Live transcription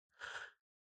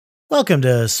Welcome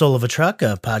to Soul of a Truck,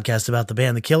 a podcast about the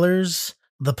band The Killers,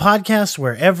 the podcast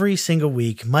where every single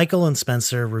week Michael and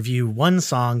Spencer review one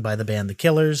song by the band The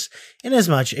Killers in as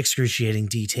much excruciating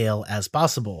detail as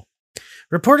possible.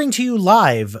 Reporting to you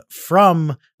live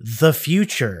from the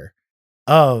future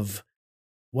of,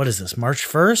 what is this, March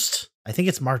 1st? I think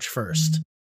it's March 1st.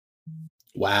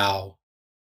 Wow.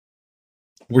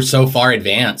 We're so far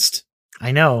advanced.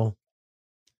 I know.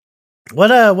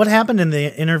 What happened in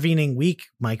the intervening week,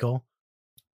 Michael?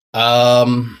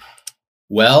 Joe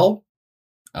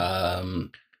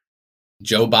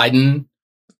Biden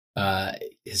has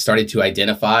started to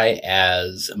identify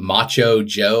as Macho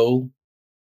Joe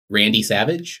Randy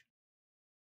Savage.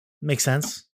 Makes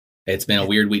sense. It's been a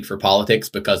weird week for politics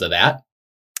because of that.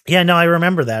 Yeah, no, I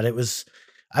remember that.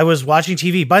 I was watching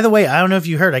TV. By the way, I don't know if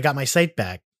you heard, I got my sight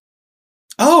back.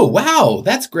 Oh, wow.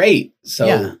 That's great. So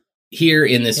Yeah. Here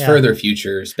in this further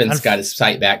future, Spence got his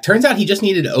sight back. Turns out he just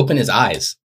needed to open his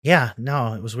eyes. Yeah,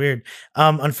 no, it was weird.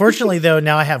 Unfortunately, though,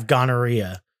 now I have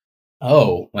gonorrhea.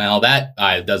 Oh, well, that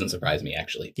doesn't surprise me,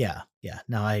 actually. Yeah,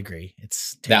 no, I agree.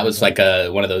 It's terrible. That was like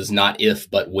one of those not if,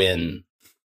 but when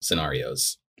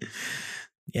scenarios.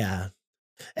 Yeah.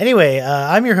 Anyway,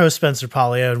 I'm your host, Spencer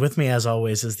Polio, and with me, as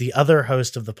always, is the other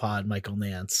host of the pod, Michael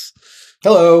Nance.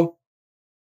 Hello.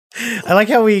 I like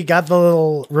how we got the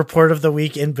little report of the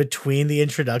week in between the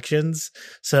introductions.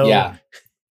 So yeah.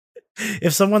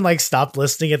 If someone stopped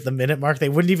listening at the minute mark, they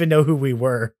wouldn't even know who we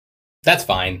were. That's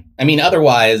fine. I mean,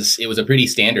 otherwise, it was a pretty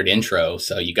standard intro,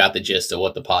 so you got the gist of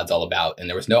what the pod's all about, and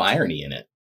there was no irony in it.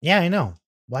 Yeah, I know.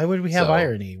 Why would we have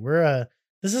irony?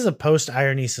 This is a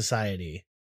post-irony society.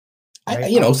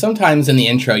 Right? Sometimes in the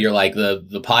intro, you're like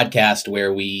the podcast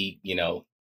where we,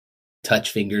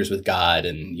 touch fingers with God,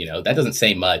 and that doesn't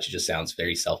say much. It just sounds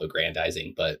very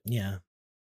self-aggrandizing. But yeah,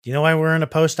 do you know why we're in a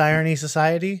post-irony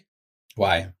society?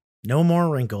 Why? No more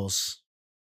wrinkles.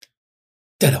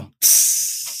 Da-dum.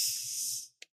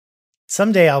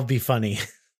 Someday I'll be funny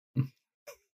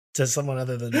to someone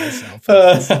other than myself.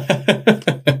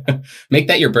 Make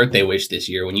that your birthday wish this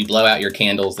year when you blow out your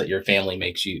candles that your family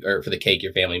makes you, or for the cake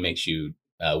your family makes you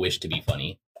wish to be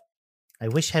funny. I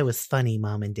wish I was funny,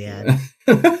 Mom and Dad.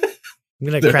 I'm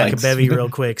going to crack a bevy real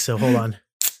quick, so hold on.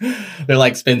 They're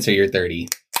like, Spencer, you're 30.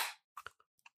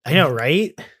 I know,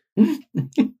 right?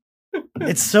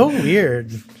 It's so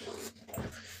weird.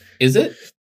 Is it?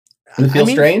 Does it feel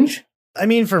strange? I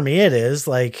mean, for me, it is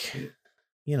I'm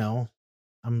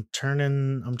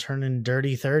turning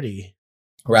dirty 30.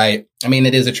 Right. I mean,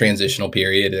 it is a transitional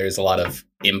period. There's a lot of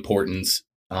importance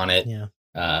on it. Yeah.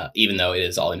 Even though it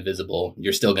is all invisible,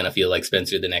 you're still going to feel like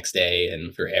Spencer the next day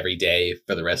and for every day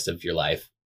for the rest of your life.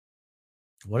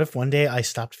 What if one day I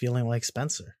stopped feeling like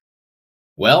Spencer?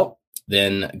 Well,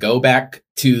 then go back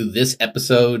to this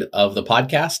episode of the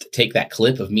podcast, take that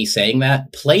clip of me saying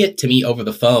that, play it to me over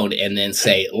the phone, and then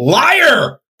say,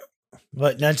 liar!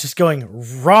 But not just going,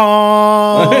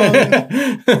 wrong!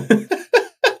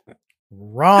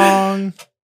 Wrong.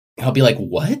 I'll be like,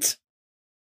 what?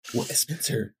 What,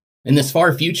 Spencer? In this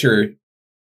far future,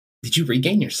 did you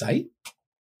regain your sight?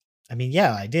 I mean,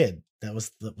 yeah, I did. That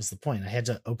was the point. I had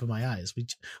to open my eyes.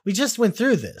 We just went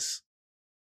through this.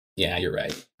 Yeah, you're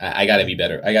right. I gotta be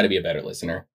better. I gotta be a better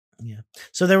listener. Yeah.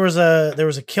 So there was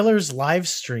a Killers live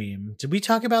stream. Did we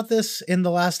talk about this in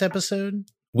the last episode?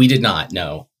 We did not.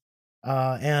 No.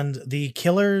 And the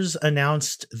Killers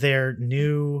announced their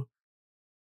new.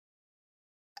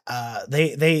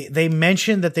 They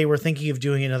mentioned that they were thinking of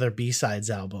doing another B-sides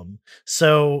album.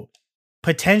 So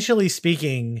potentially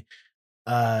speaking,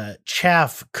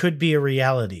 Chaff could be a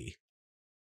reality.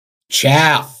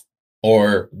 Chaff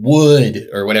or wood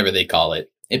or whatever they call it.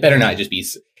 It better not just be.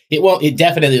 It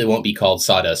definitely won't be called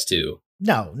Sawdust 2.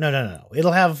 No.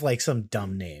 It'll have some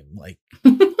dumb name like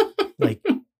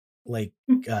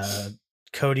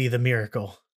Cody the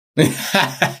Miracle.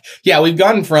 Yeah, we've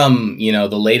gone from, the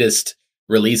latest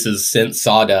releases since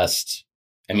Sawdust.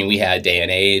 I mean, we had Day and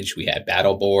Age, we had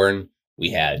Battleborn,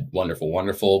 we had Wonderful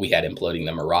Wonderful, we had Imploding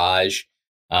the Mirage.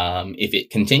 If it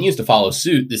continues to follow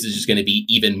suit, this is just going to be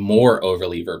even more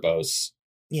overly verbose.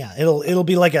 Yeah, it'll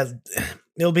be like a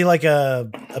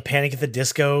Panic at the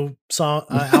Disco song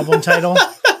album title.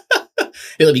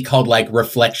 It'll be called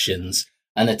Reflections,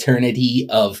 an eternity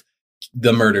of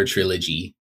the murder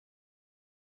trilogy.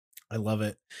 I love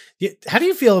it. How do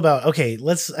you feel about,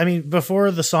 before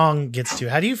the song gets to,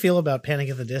 how do you feel about Panic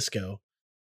at the Disco?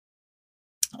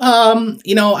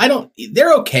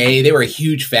 They're okay. They were a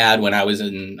huge fad when I was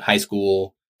in high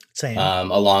school. Same.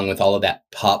 Along with all of that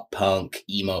pop punk,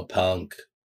 emo punk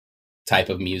type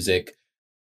of music.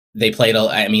 They played,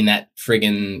 that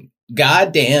friggin'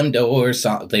 goddamn door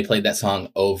song. They played that song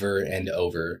over and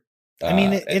over. I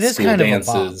mean, it is kind dances,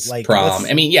 of a bop. Like prom.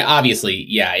 I mean, yeah, obviously,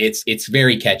 yeah, it's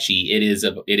very catchy. It is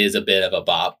a bit of a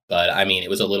bop, but I mean, it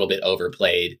was a little bit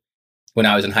overplayed when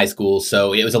I was in high school,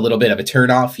 so it was a little bit of a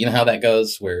turnoff. You know how that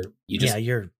goes, where you just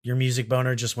your music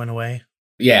boner just went away.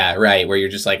 Yeah, right. Where you're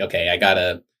just like, okay,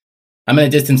 I'm going to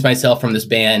distance myself from this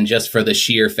band just for the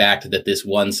sheer fact that this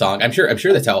one song, I'm sure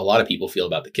that's how a lot of people feel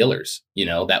about the Killers. You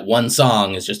know, that one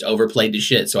song is just overplayed to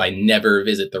shit. So I never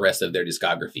visit the rest of their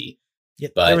discography. Yeah,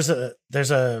 but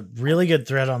there's a really good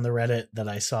thread on the Reddit that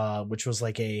I saw, which was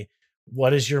like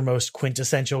what is your most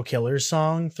quintessential Killers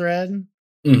song thread?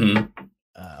 Mm-hmm.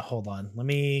 Hold on. Let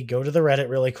me go to the Reddit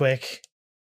really quick.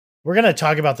 We're going to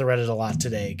talk about the Reddit a lot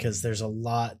today because there's a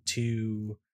lot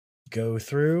to go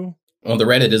through. Well, the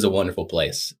Reddit is a wonderful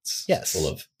place. It's full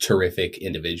of terrific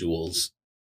individuals.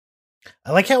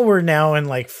 I like how we're now in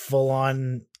like full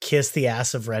on kiss the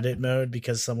ass of Reddit mode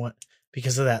because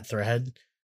of that thread.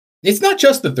 It's not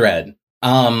just the thread.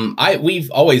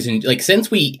 We've always since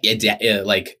we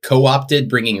co-opted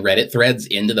bringing Reddit threads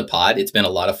into the pod, it's been a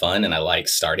lot of fun, and I like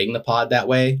starting the pod that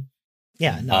way.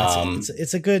 Yeah, no,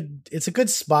 it's a good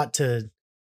spot to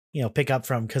pick up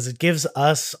from because it gives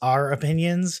us our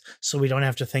opinions so we don't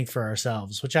have to think for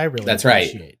ourselves, which I really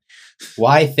appreciate. Right.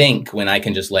 Why think when I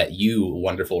can just let you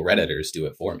wonderful Redditors do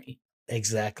it for me?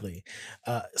 Exactly.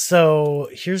 So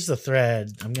here's the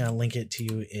thread. I'm going to link it to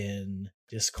you in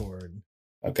Discord.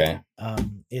 Okay.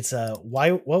 It's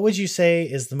what would you say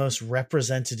is the most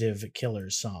representative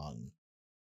Killers song?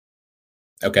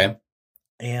 Okay.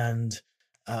 And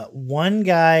one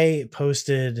guy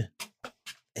posted,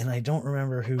 and I don't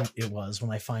remember who it was.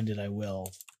 When I find it, I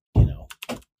will,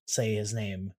 say his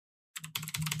name.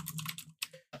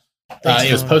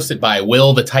 It was posted by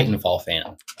Will the Titanfall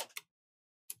fan.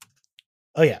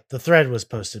 Oh yeah, the thread was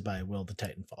posted by Will the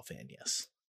Titanfall fan. Yes.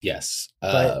 Yes.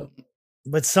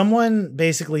 But someone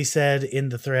basically said in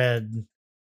the thread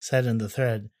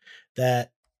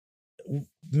that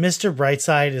Mr.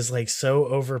 Brightside is like so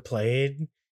overplayed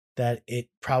that it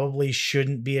probably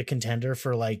shouldn't be a contender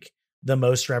for like the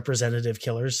most representative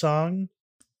Killers song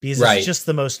because it's just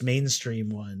the most mainstream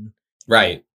one.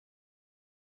 Right.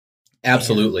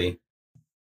 Absolutely.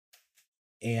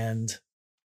 And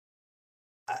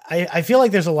I feel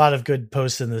like there's a lot of good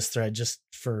posts in this thread just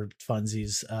for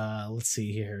funsies. Let's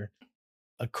see here.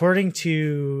 According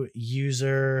to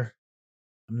user,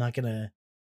 I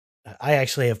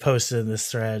actually have posted in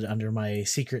this thread under my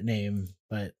secret name,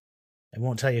 but I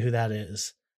won't tell you who that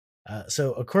is.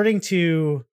 So according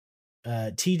to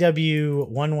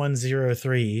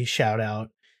TW1103, shout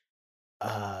out,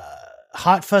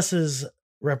 Hot Fuss's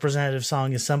representative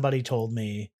song is Somebody Told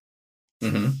Me.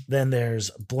 Mm-hmm. Then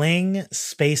there's Bling,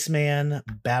 Spaceman,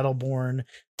 Battleborn,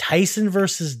 Tyson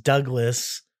versus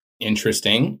Douglas.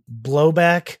 Interesting.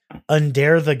 Blowback,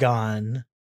 Undare the Gone,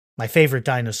 my favorite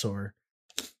dinosaur.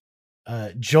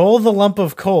 Joel the Lump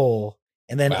of Coal,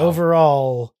 and then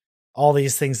overall, all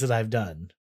these things that I've done.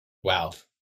 Wow.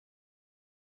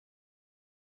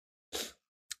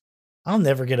 I'll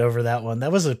never get over that one.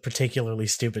 That was a particularly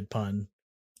stupid pun.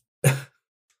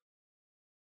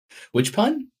 Which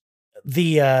pun?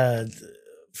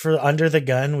 For Under the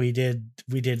Gun, we did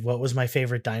what was my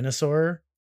favorite dinosaur?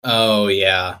 Oh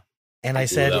yeah. And I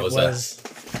said it was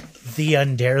the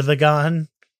Undare the Gone.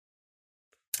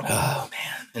 Oh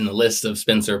man. In the list of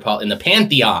in the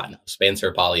pantheon of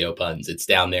Spencer Polio puns, it's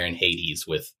down there in Hades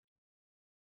with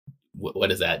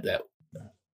what is that?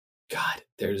 God,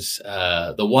 there's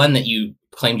the one that you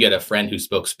claimed you had a friend who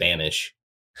spoke Spanish.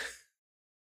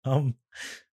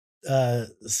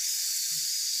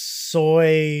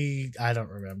 Soy, I don't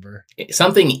remember.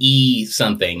 Something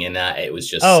something, and it was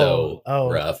just so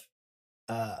rough.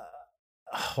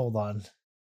 Hold on.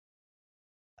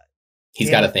 He's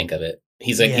got to think of it.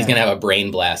 He's like he's gonna have a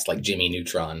brain blast like Jimmy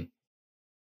Neutron.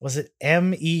 Was it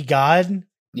M.E. God?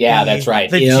 Yeah, that's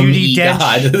right. The Judi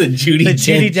Dench, the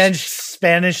Judi Dench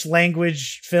Spanish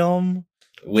language film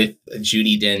with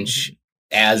Judi Dench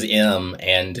as M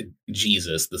and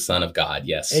Jesus, the Son of God.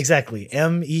 Yes, exactly.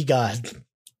 M.E. God.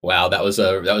 Wow, that was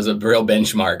a real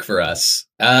benchmark for us.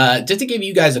 Just to give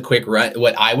you guys a quick run,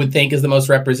 what I would think is the most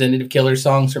representative Killers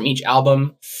songs from each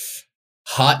album.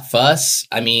 Hot Fuss.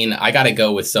 I mean, I got to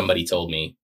go with Somebody Told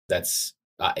Me. That's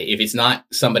if it's not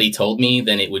Somebody Told Me,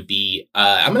 then it would be.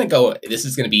 I'm gonna go. This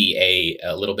is gonna be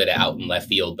a little bit out in left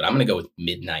field, but I'm gonna go with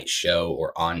Midnight Show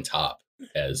or On Top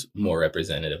as more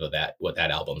representative of that. What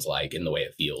that album's like in the way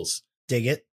it feels. Dig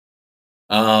it.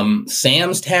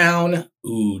 Sam's Town.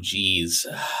 Ooh, geez.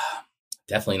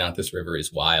 Definitely not This River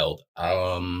Is Wild.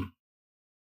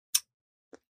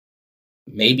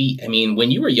 maybe, I mean,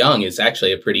 When You Were Young is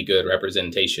actually a pretty good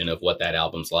representation of what that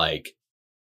album's like.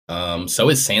 So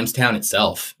is Sam's Town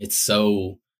itself. It's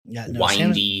so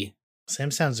windy.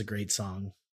 Sam's Town's a great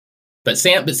song. But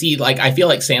see, like, I feel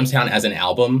like Sam's Town as an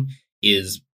album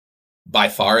is by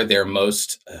far their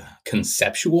most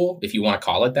conceptual, if you want to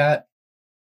call it that.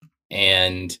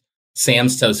 And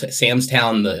Sam's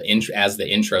Town, as the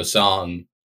intro song,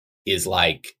 is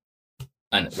like,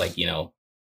 you know,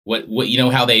 what you know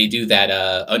how they do that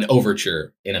an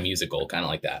overture in a musical, kind of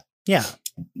like that. Yeah.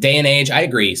 Day and Age, I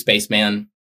agree. Spaceman,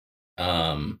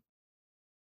 Battleborn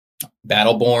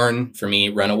for me,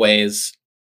 Runaways,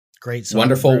 great song.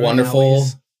 Wonderful, Wonderful.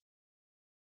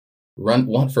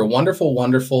 For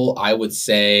Wonderful, I would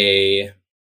say,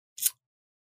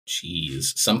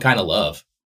 Some Kind of Love.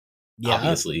 Yeah,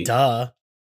 obviously. Duh.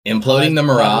 Imploding the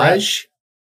Mirage.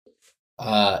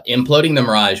 Imploding the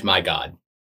Mirage, my God.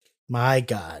 My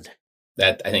God.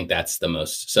 I think that's the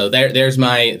most. So there's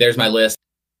my list.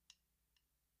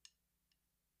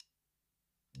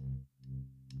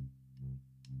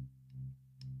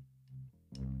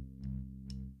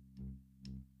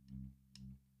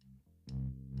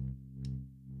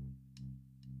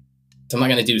 So I'm not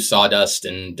going to do Sawdust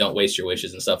and Don't Waste Your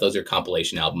Wishes and stuff. Those are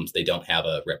compilation albums. They don't have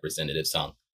a representative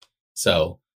song.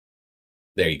 So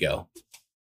there you go.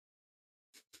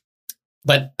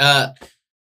 But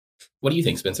what do you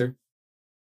think, Spencer?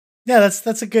 Yeah,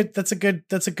 those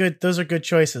are good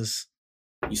choices.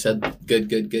 You said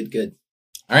good.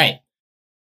 All right.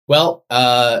 Well,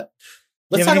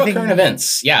 let's talk about current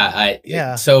events.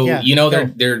 Yeah. So you know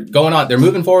they're going on. They're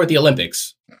moving forward with the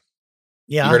Olympics.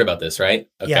 Yeah. You heard about this, right?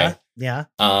 Okay. Yeah.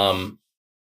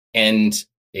 And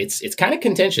it's kind of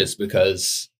contentious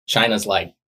because China's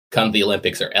like, come to the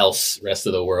Olympics or else, rest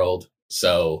of the world.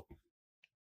 So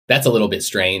that's a little bit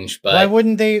strange. But why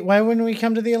wouldn't we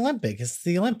come to the Olympics? It's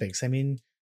the Olympics. I mean,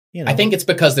 you know. I think it's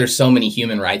because there's so many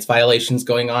human rights violations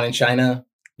going on in China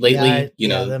lately.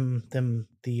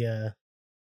 The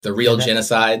real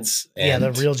genocides. And,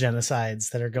 the real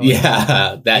genocides that are going on.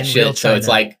 Yeah, that shit. So it's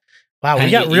like, wow, we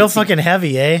got real fucking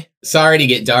heavy, eh? Sorry to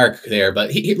get dark there,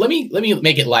 but let me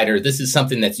make it lighter. This is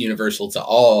something that's universal to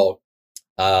all.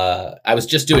 I was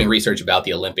just doing research about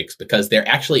the Olympics because they're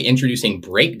actually introducing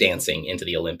breakdancing into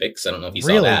the Olympics. I don't know if you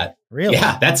saw that. Really?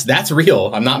 Yeah, that's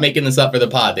real. I'm not making this up for the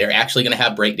pod. They're actually going to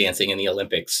have breakdancing in the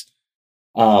Olympics.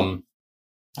 And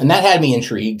that had me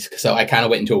intrigued. So I kind of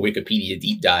went into a Wikipedia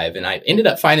deep dive and I ended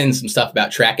up finding some stuff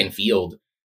about track and field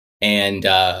and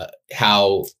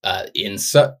how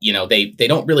they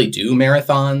don't really do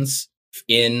marathons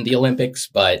in the Olympics,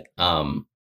 but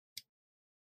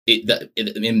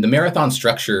the marathon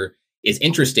structure is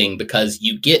interesting because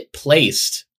you get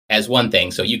placed as one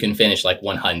thing, so you can finish like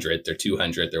 100th or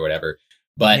 200th or whatever.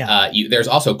 But there's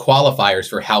also qualifiers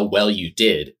for how well you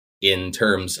did in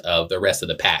terms of the rest of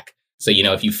the pack. So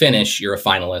if you finish, you're a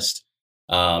finalist,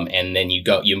 and then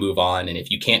you move on. And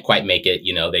if you can't quite make it,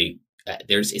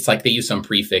 it's like they use some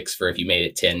prefix for if you made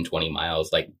it 10, 20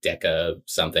 miles, like deca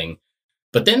something.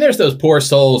 But then there's those poor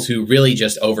souls who really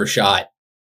just overshot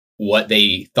what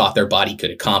they thought their body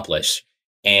could accomplish.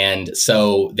 And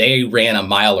so they ran a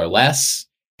mile or less.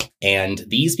 And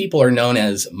these people are known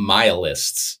as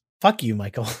mileists. Fuck you,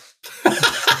 Michael.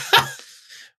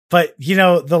 But,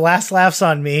 the last laugh's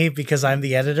on me because I'm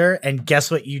the editor. And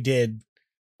guess what you did?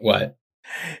 What?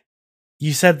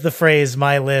 You said the phrase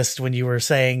 "my list" when you were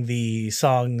saying the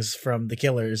songs from the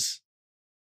Killers.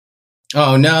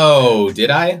 Oh, no.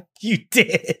 Did I? You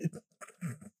did.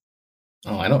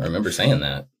 Oh, I don't remember saying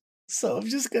that. So I'm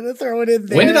just going to throw it in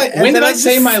there. When did I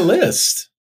say my list?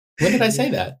 When did I say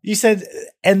that? You said,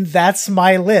 and that's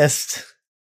my list.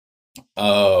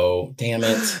 Oh, damn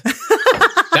it.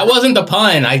 That wasn't the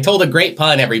pun. I told a great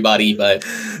pun, everybody, but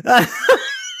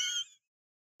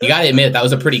you got to admit, that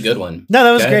was a pretty good one. No,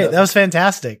 that was great. That was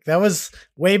fantastic. That was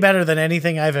way better than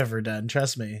anything I've ever done.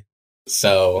 Trust me.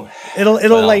 So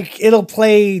it'll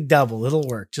play double. It'll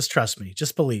work. Just trust me.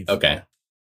 Just believe. Okay.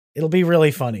 It'll be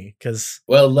really funny because.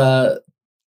 Well,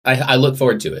 I look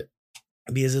forward to it.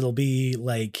 Because it'll be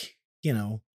like, I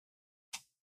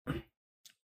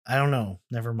don't know.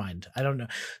 Never mind. I don't know.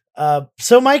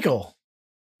 So Michael.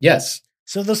 Yes.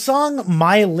 So the song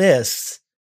 "My List"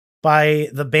 by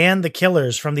the band The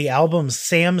Killers from the album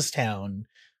Sam's Town,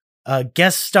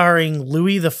 guest starring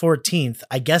Louis XIV,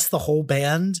 I guess the whole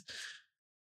band,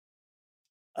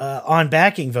 on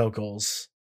backing vocals.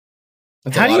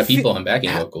 That's a lot of people on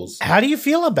backing vocals. How do you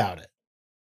feel about it?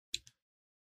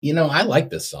 I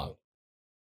like this song.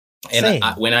 And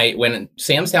when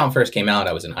Sam's Town first came out,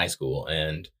 I was in high school,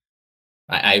 and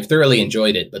I thoroughly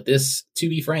enjoyed it, but this, to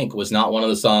be frank, was not one of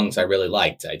the songs I really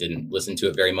liked. I didn't listen to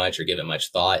it very much or give it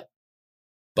much thought.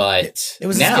 But It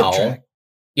was now, a skip track.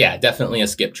 Yeah, definitely a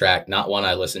skip track. Not one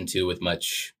I listened to with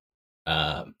much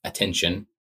attention.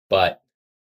 But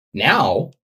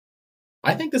now,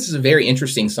 I think this is a very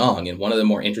interesting song and one of the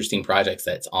more interesting projects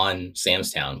that's on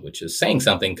Sam's Town, which is saying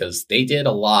something because they did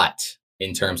a lot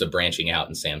in terms of branching out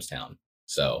in Sam's Town.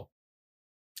 So,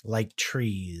 like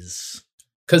trees.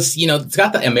 because, it's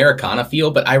got the Americana feel,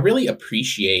 but I really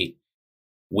appreciate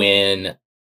when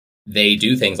they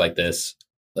do things like this,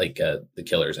 like the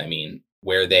Killers, I mean,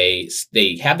 where they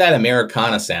have that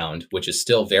Americana sound, which is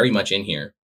still very much in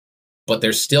here, but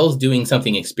they're still doing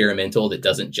something experimental that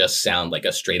doesn't just sound like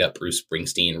a straight up Bruce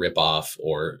Springsteen ripoff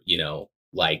or,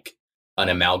 like an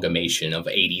amalgamation of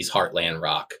 80s heartland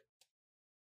rock.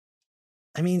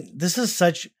 I mean, this is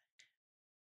such...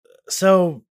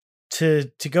 So...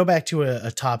 To go back to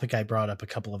a topic I brought up a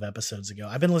couple of episodes ago,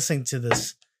 I've been listening to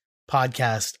this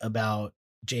podcast about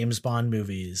James Bond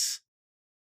movies,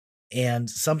 and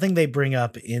something they bring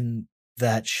up in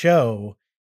that show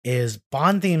is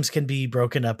Bond themes can be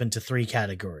broken up into 3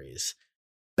 categories: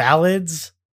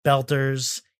 ballads,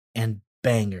 belters, and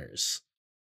bangers.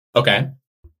 Okay.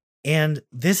 And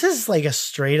this is like a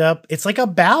straight up, it's like a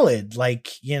ballad,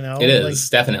 like, It is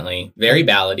definitely very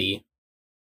ballady.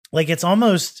 Like it's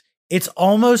almost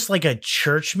like a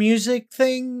church music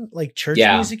thing, like church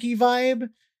music-y vibe.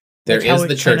 There is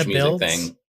the church music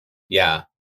thing. Yeah.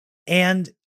 And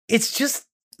it's just,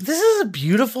 this is a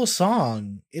beautiful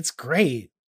song. It's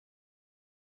great.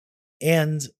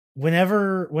 And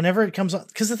whenever it comes on,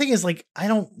 because the thing is, like, I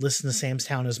don't listen to Sam's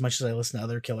Town as much as I listen to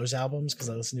other Killers albums because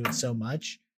I listen to it so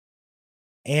much.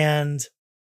 And,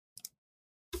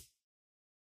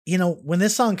 when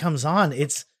this song comes on,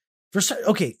 it's,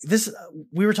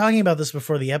 we were talking about this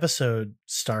before the episode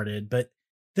started, but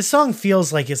this song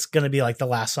feels like it's going to be like the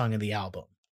last song of the album.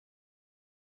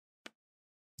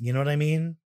 You know what I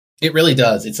mean? It really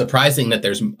does. It's surprising that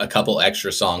there's a couple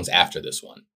extra songs after this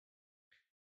one.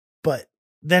 But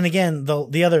then again,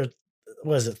 the other,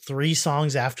 what is it, 3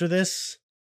 songs after this?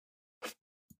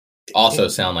 Also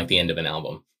sound like the end of an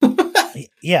album.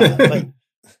 Yeah,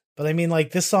 but I mean,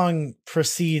 like, this song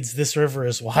precedes This River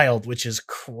is Wild, which is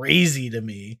crazy to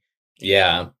me.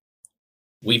 Yeah.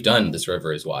 We've done This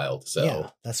River is Wild, so yeah,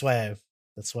 that's why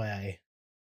I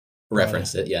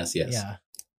referenced it. Yes. Yeah. In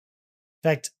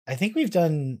fact, I think we've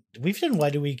done Why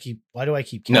Do I Keep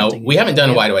Counting? No, we haven't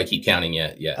done Why Do I Keep Counting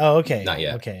yet. Oh, okay. Not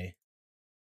yet. Okay.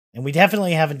 And we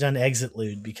definitely haven't done Exit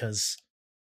Lude because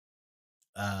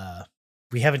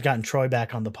we haven't gotten Troy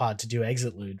back on the pod to do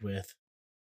Exit Lude with.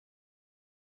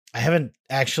 I haven't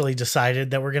actually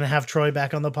decided that we're going to have Troy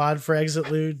back on the pod for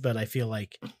Exit Lude, but I feel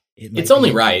like it's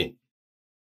only right.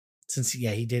 Since,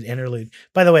 he did Interlude.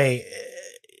 By the way,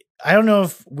 I don't know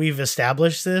if we've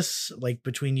established this, like,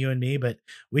 between you and me, but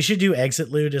we should do Exit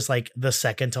Lude as, like, the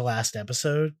second to last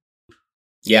episode.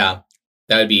 Yeah,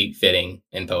 that would be fitting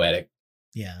and poetic.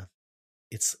 Yeah.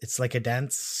 It's like a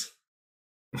dance.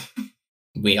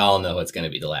 We all know it's going to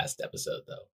be the last episode,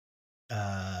 though.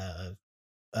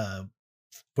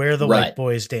 Where the White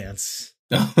Boys Dance.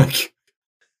 Oh my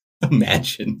God.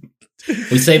 Imagine.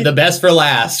 We saved the best for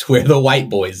last, Where the White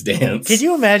Boys Dance. Can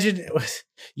you imagine?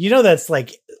 That's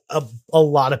like a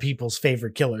lot of people's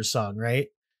favorite Killer song, right?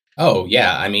 Oh,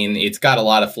 yeah. I mean, it's got a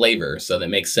lot of flavor, so that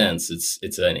makes sense.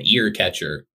 It's an ear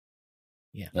catcher.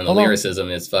 Yeah. And the lyricism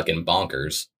is fucking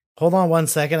bonkers. Hold on 1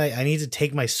 second. I need to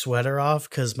take my sweater off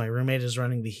because my roommate is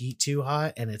running the heat too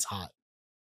hot and it's hot.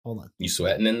 Hold on. You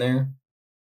sweating in there?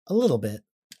 A little bit.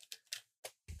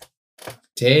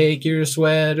 Take your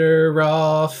sweater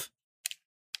off.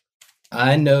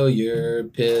 I know you're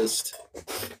pissed.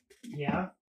 Yeah.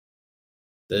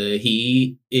 The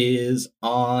heat is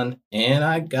on and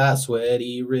I got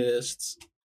sweaty wrists.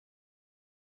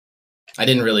 I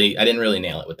didn't really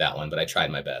nail it with that one, but I tried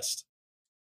my best.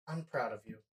 I'm proud of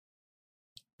you.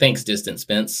 Thanks, Distant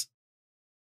Spence.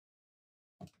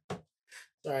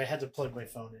 Sorry, I had to plug my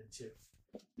phone in too.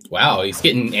 Wow, he's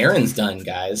getting errands done,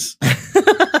 guys.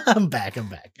 I'm back.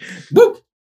 Woo!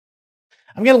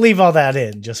 I'm going to leave all that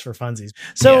in just for funsies.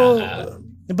 So,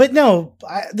 but no,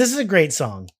 this is a great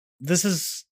song. This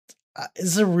is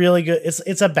a really good,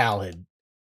 it's a ballad.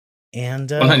 And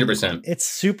 100%. It's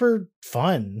super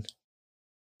fun,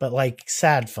 but like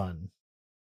sad fun.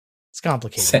 It's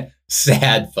complicated.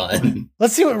 Sad fun.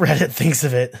 Let's see what Reddit thinks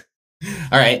of it.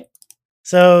 All right.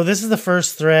 So this is the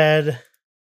first thread.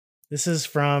 This is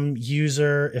from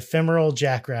user Ephemeral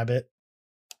Jackrabbit.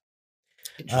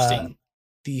 Interesting.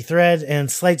 The thread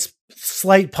and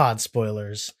slight pod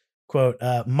spoilers. Quote,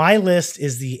 my list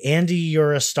is the Andy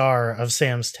You're a Star of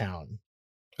Sam's Town.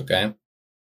 Okay.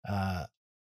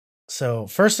 So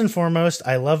first and foremost,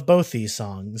 I love both these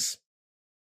songs.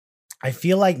 I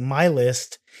feel like My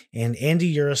List and Andy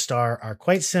You're a Star are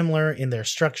quite similar in their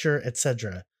structure,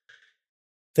 etc.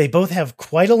 They both have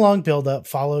quite a long build-up,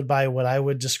 followed by what I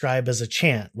would describe as a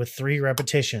chant with 3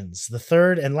 repetitions, the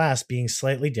third and last being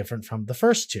slightly different from the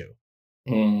first 2.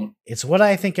 It's what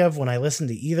I think of when I listen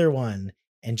to either one,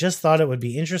 and just thought it would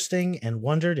be interesting and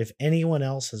wondered if anyone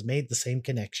else has made the same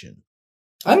connection.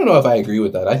 I don't know if I agree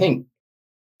with that. I think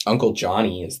Uncle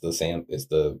Johnny is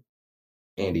the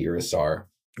Andy You're a Star.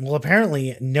 Well,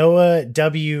 apparently Noah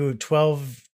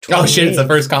W12. Oh shit! It's the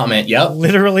first comment. Yep,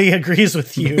 literally agrees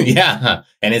with you. Yeah,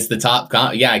 and it's the top.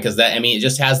 Because it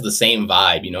just has the same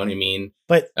vibe. You know what I mean?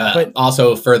 But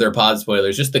also further pod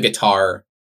spoilers. Just the guitar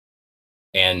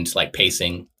and like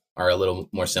pacing are a little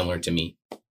more similar to me.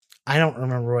 I don't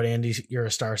remember what Andy You're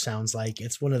a Star sounds like.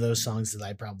 It's one of those songs that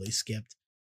I probably skipped.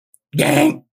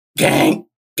 Gang, gang,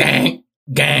 gang,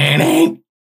 gang.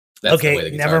 That's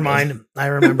okay, never mind. Goes. I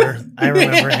remember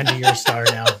Andy You're a Star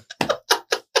now.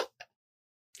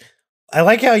 I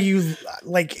like how you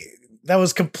that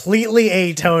was completely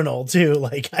atonal too.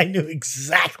 Like I knew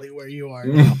exactly where you are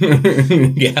now.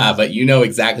 Yeah, but you know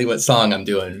exactly what song I'm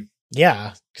doing.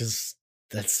 Yeah, because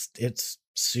it's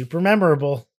super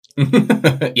memorable.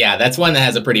 Yeah, that's one that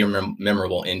has a pretty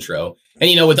memorable intro.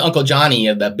 And with Uncle Johnny,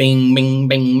 the bing bing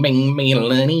bing bing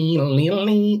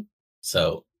bing.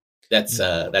 So that's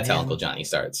how Uncle Johnny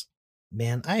starts.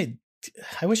 Man, I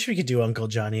wish we could do Uncle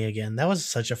Johnny again. That was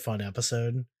such a fun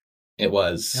episode. It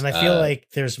was. And I feel like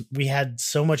we had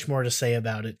so much more to say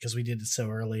about it because we did it so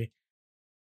early.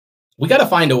 We got to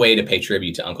find a way to pay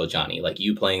tribute to Uncle Johnny, like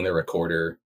you playing the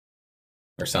recorder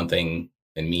or something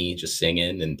and me just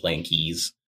singing and playing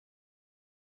keys.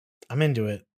 I'm into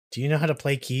it. Do you know how to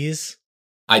play keys?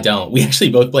 I don't. We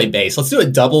actually both play bass. Let's do a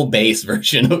double bass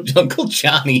version of Uncle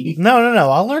Johnny. No.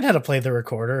 I'll learn how to play the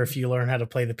recorder if you learn how to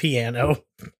play the piano.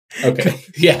 Okay.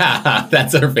 Yeah,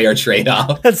 that's a fair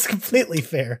trade-off. That's completely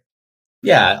fair.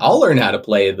 Yeah, I'll learn how to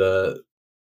play the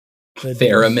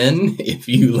theremin if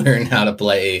you learn how to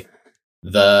play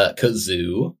the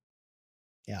kazoo.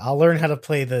 Yeah, I'll learn how to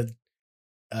play the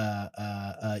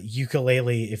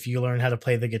ukulele if you learn how to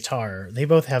play the guitar. They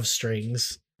both have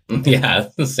strings. Yeah,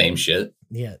 the same shit.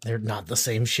 Yeah, they're not the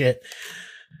same shit.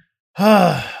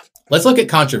 Let's look at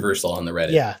controversial on the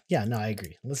Reddit. Yeah, no, I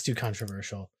agree. Let's do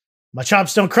controversial. My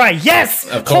chops don't cry. Yes!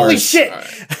 Of course. Holy shit!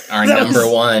 Our number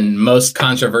one most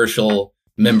controversial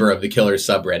member of the Killer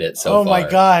subreddit so far. Oh my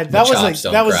god, that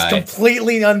was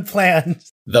completely unplanned.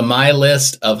 The My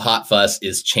List of Hot Fuss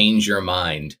is Change Your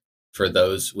Mind for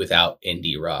those without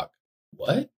indie rock.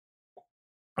 What?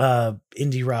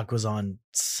 Indie rock was on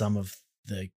some of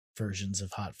the versions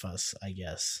of Hot Fuss, I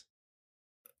guess.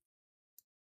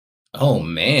 Oh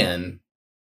man.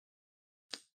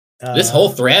 This whole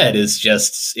thread is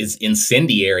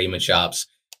incendiary, Machops.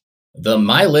 The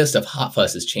My List of Hot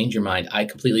Fuss is Change Your Mind. I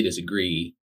completely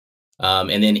disagree.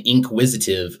 And then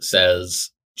Inquisitive says,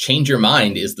 Change Your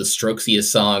Mind is the strokesiest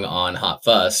song on Hot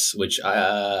Fuss, which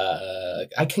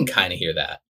I can kind of hear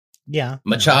that. Yeah.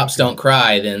 Machops Don't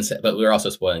Cry, but we're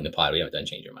also spoiling the pod. We haven't done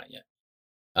Change Your Mind yet.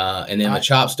 And then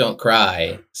Machops Don't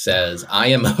Cry says,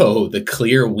 IMO, the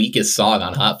clear weakest song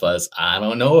on Hot Fuzz. I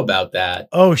don't know about that.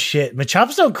 Oh, shit.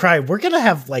 Machops Don't Cry. We're going to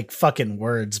have, fucking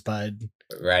words, bud.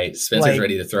 Right. Spencer's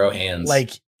ready to throw hands.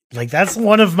 Like that's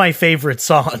one of my favorite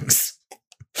songs.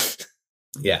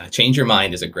 Yeah. Change Your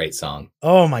Mind is a great song.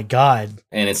 Oh, my God.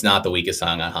 And it's not the weakest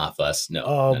song on Hot Fuss. No.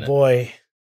 Oh, no. Boy.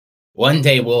 One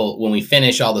day when we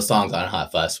finish all the songs on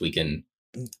Hot Fuss, we can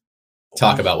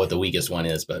talk about what the weakest one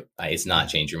is, but it's not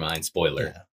Change Your Mind.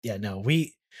 Spoiler. Yeah, no,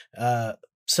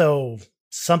 so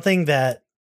something that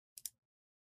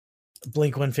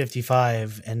Blink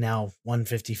 155 and now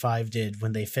 155 did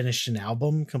when they finished an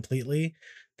album completely,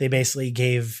 they basically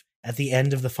gave at the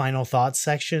end of the final thoughts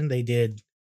section, they did,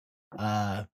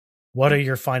 what are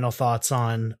your final thoughts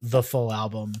on the full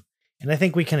album? And I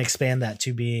think we can expand that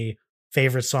to be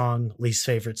favorite song, least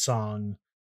favorite song,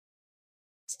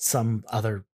 some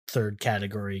other third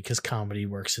category, because comedy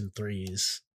works in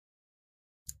threes.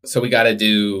 So we got to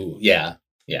do, yeah,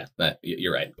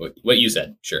 you're right. What you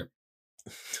said, sure.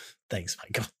 Thanks,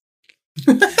 Michael.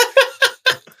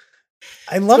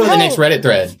 I love the next Reddit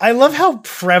thread. I love how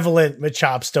prevalent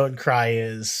Machops Don't Cry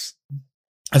is,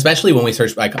 especially when we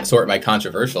sort by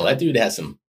controversial. That dude has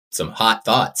some hot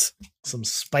thoughts, some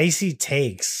spicy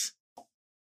takes.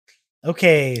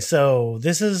 Okay, so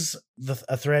this is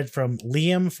a thread from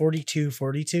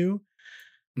Liam4242.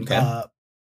 Okay.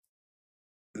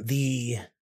 The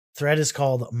thread is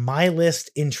called My List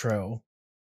Intro.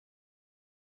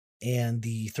 And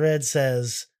the thread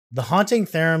says, the haunting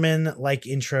theremin like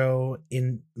intro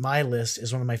in My List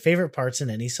is one of my favorite parts in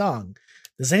any song.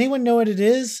 Does anyone know what it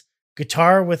is?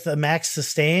 Guitar with a max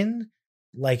sustain,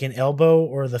 like an elbow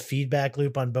or the feedback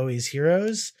loop on Bowie's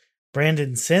Heroes?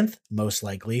 Brandon synth, most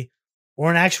likely,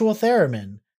 or an actual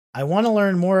theremin? I want to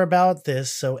learn more about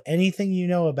this, so anything you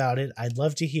know about it, I'd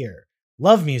love to hear.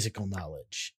 Love musical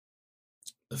knowledge.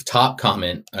 The top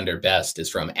comment under best is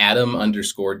from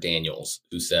Adam_Daniels,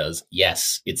 who says,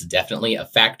 yes, it's definitely a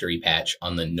factory patch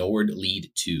on the Nord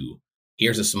Lead 2.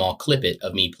 Here's a small clippet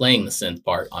of me playing the synth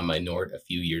part on my Nord a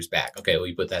few years back. Okay, will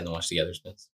you put that in the Watch Together,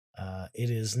 Spence? It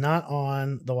is not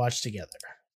on the Watch Together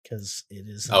because it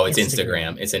is. It's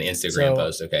Instagram. It's an Instagram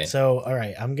post. Okay. So, all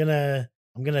right, I'm gonna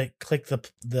click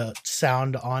the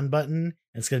sound on button.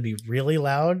 It's gonna be really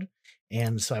loud.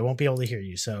 And so I won't be able to hear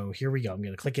you. So here we go. I'm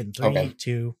going to click it in 3,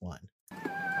 2, 1. I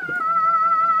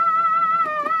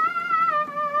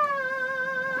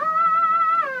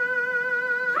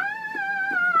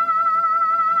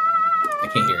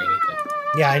can't hear anything.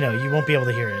 Yeah, I know. You won't be able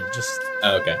to hear it. Just.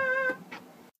 Oh, okay.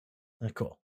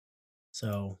 Cool.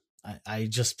 So I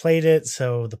just played it.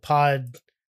 So the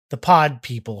pod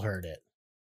people heard it.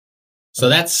 So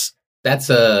that's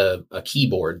a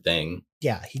keyboard thing.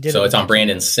 Yeah, he did. So it's on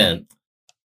Brandon's synth.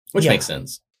 Which makes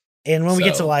sense. And when we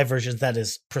get to live versions, that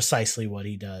is precisely what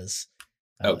he does.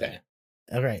 Okay.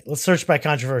 All right. Let's search by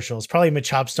controversial. It's probably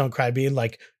Machops Don't Cry being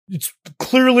like, it's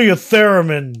clearly a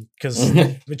theremin, because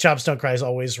Machops Don't Cry is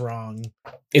always wrong.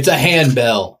 It's a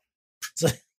handbell.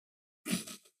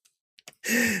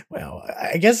 Well,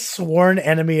 I guess sworn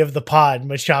enemy of the pod,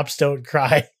 Machops Don't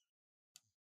Cry.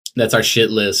 That's our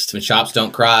shit list. Machops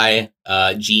Don't Cry,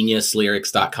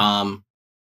 geniuslyrics.com,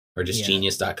 or just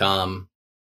genius.com.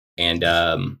 And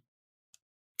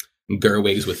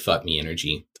Gerwigs with Fuck Me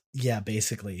Energy. Yeah,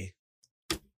 basically.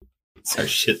 It's our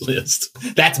shit list.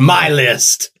 That's my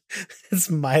list.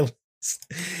 It's my list.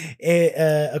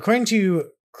 According to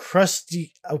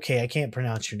Krusty... Okay, I can't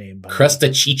pronounce your name.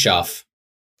 Krustachichov.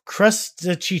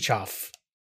 Krustachichov.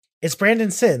 It's Brandon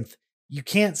Synth. You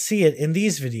can't see it in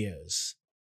these videos.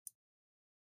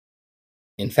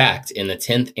 In fact, in the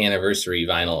 10th anniversary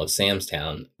vinyl of Sam's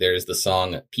Town, there's the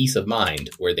song Peace of Mind,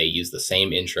 where they use the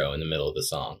same intro in the middle of the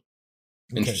song.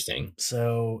 Interesting. Okay.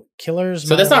 So, Killers...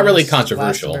 So that's not really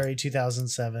controversial. Glastonbury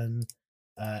 2007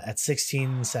 at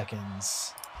 16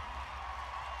 seconds.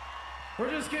 We're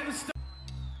just getting started.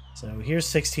 So here's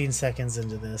 16 seconds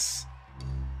into this.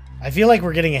 I feel like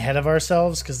we're getting ahead of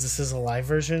ourselves because this is a live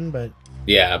version, but...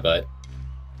 Yeah,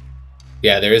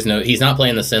 there is no... He's not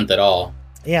playing the synth at all.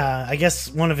 Yeah, I guess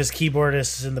one of his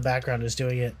keyboardists in the background is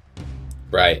doing it.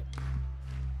 Right.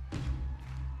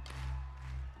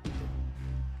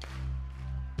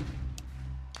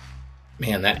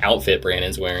 Man, that outfit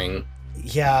Brandon's wearing.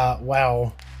 Yeah,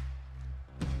 wow.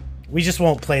 We just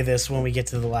won't play this when we get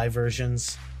to the live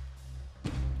versions.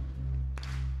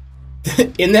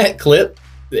 In that clip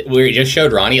where he just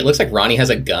showed Ronnie, it looks like Ronnie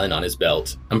has a gun on his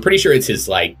belt. I'm pretty sure it's his,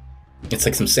 like... It's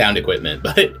like some sound equipment,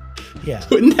 but... Yeah.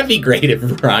 Wouldn't that be great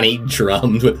if Ronnie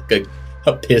drummed with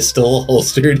a pistol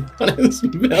holstered on his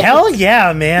belt? Hell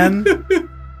yeah, man.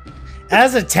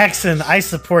 As a Texan, I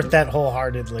support that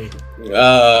wholeheartedly.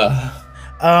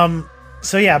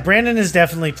 So yeah, Brandon is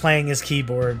definitely playing his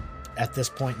keyboard at this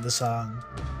point in the song.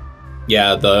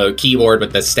 Yeah, the keyboard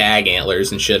with the stag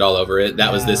antlers and shit all over it.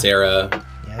 That was this era.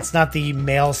 Yeah, it's not the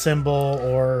male symbol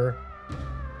or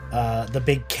the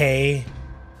big K.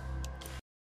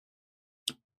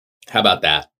 How about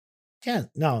that? Yeah,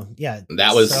 no, yeah.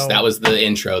 That was the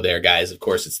intro there, guys. Of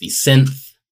course, it's the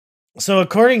synth. So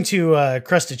according to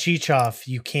Krustachichov,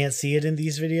 you can't see it in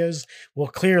these videos. Well,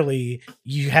 clearly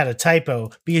you had a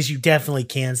typo because you definitely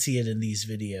can see it in these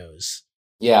videos.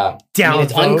 Yeah.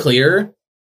 It's unclear.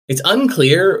 It's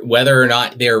unclear whether or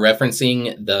not they're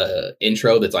referencing the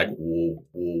intro that's like woo,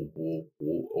 woo, woo,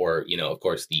 woo, or, you know, of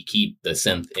course, the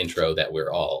synth intro that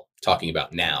we're all talking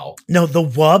about now. No, the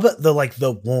wub, the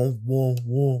whoa, whoa,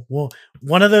 whoa, whoa.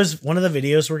 One of the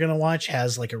videos we're gonna watch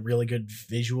has like a really good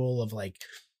visual of like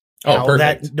how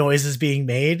that noise is being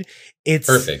made. It's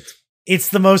perfect. It's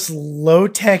the most low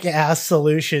tech ass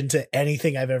solution to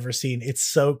anything I've ever seen. It's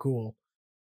so cool.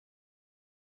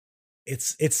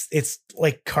 It's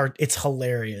like it's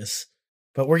hilarious.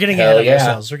 But we're getting ahead of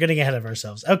ourselves. We're getting ahead of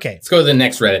ourselves. Okay. Let's go to the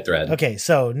next Reddit thread. Okay,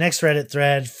 so next Reddit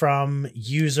thread from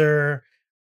user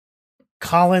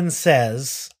Colin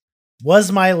says,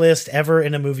 was My List ever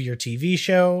in a movie or TV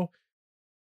show?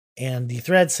 And the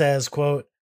thread says, quote,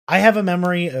 I have a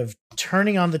memory of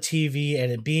turning on the TV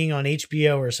and it being on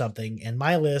HBO or something, and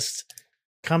My List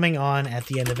coming on at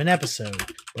the end of an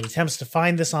episode, but attempts to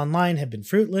find this online have been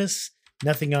fruitless.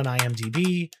 Nothing on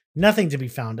IMDb, nothing to be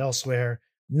found elsewhere,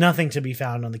 nothing to be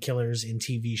found on the Killers in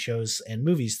TV shows and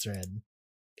movies thread.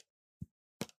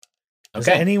 Does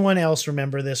anyone else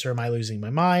remember this, or am I losing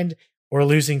my mind or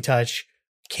losing touch?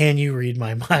 Can you read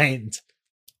my mind?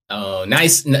 Oh,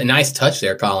 nice touch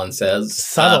there, Colin says.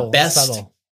 Subtle.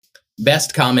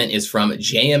 Best comment is from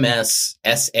JMS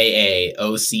SAA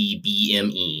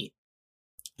OCBME,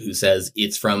 who says,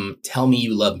 it's from Tell Me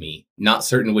You Love Me. Not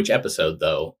certain which episode,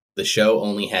 though. The show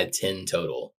only had 10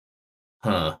 total.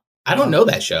 Huh. I don't know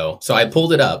that show, so I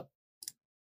pulled it up.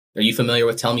 Are you familiar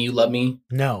with Tell Me You Love Me?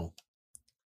 No.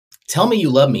 Tell Me You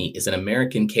Love Me is an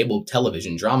American cable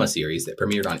television drama series that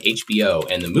premiered on HBO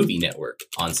and the Movie Network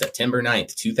on September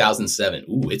 9th, 2007.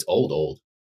 Ooh, it's old.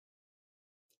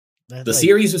 The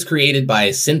series was created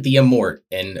by Cynthia Mort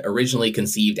and originally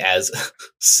conceived as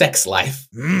Sex Life.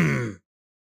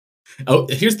 Oh,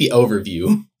 here's the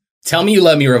overview. Tell Me You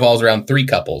Love Me revolves around 3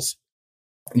 couples.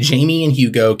 Jamie and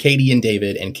Hugo, Katie and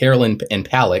David, and Carolyn and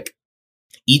Palak,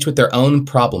 each with their own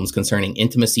problems concerning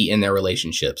intimacy in their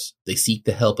relationships. They seek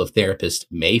the help of therapist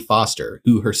May Foster,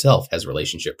 who herself has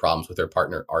relationship problems with her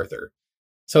partner Arthur.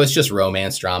 So it's just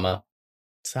romance drama.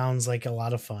 Sounds like a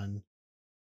lot of fun.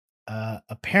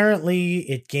 Apparently,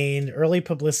 it gained early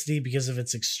publicity because of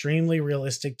its extremely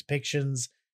realistic depictions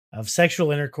of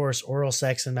sexual intercourse, oral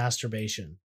sex, and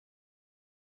masturbation.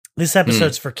 This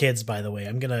episode's for kids, by the way.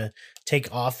 I'm going to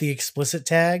take off the explicit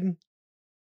tag.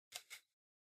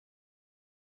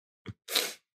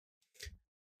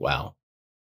 Wow.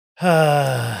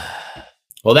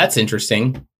 Well, that's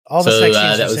interesting. All the sex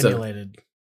scenes are simulated.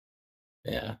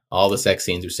 Yeah, all the sex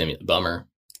scenes are simulated. Bummer.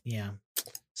 Yeah.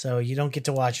 So you don't get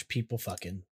to watch people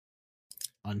fucking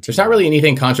on TV. There's not really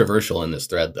anything controversial in this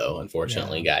thread, though,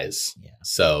 unfortunately, guys. Yeah.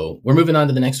 So we're moving on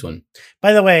to the next one.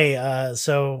 By the way,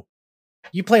 so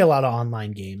you play a lot of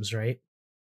online games, right?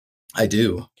 I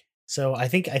do. So I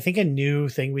think a new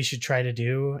thing we should try to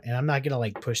do, and I'm not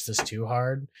going to push this too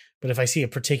hard, but if I see a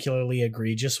particularly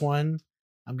egregious one,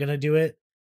 I'm going to do it.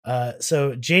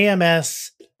 So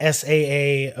JMS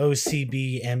SAA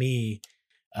OCBME,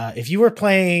 if you were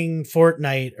playing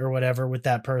Fortnite or whatever with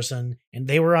that person and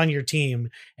they were on your team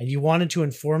and you wanted to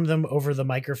inform them over the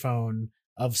microphone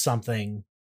of something,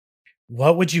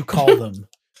 what would you call them?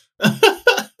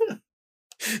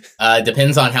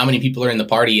 Depends on how many people are in the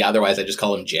party. Otherwise, I just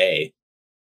call him Jay.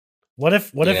 What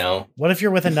if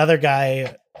you're with another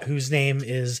guy whose name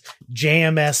is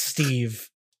JMS Steve?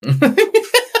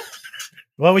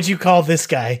 What would you call this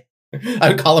guy? I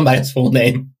would call him by his full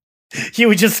name.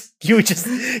 You're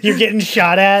getting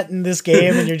shot at in this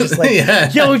game and you're just like,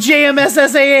 yeah. Yo,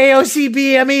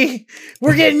 JMSSAAOCBME,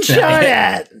 we're getting shot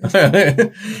at.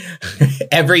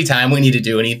 Every time we need to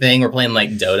do anything, we're playing like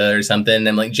Dota or something.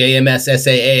 I'm like,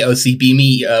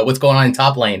 JMSSAAOCBME, what's going on in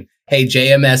top lane? Hey,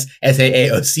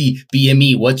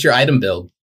 JMSSAAOCBME, what's your item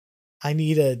build? I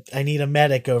need a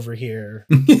medic over here.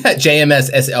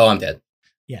 JMSS. Oh, I'm dead.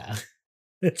 Yeah.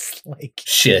 It's like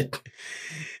shit.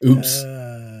 Oops.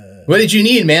 What did you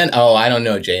need, man? Oh, I don't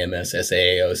know. JMS,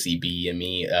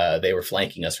 SAAOCBME. They were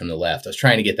flanking us from the left. I was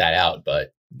trying to get that out,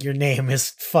 but your name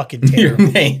is fucking terrible.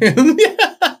 Your name.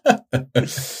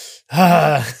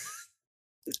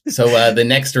 So the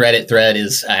next Reddit thread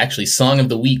is actually Song of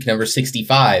the Week, number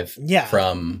 65. Yeah.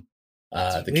 From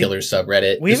the Killers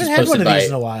subreddit. We haven't had one of these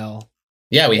in a while.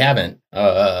 Yeah, we haven't.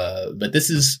 But this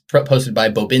is posted by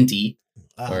Bobinti.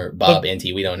 Or Bob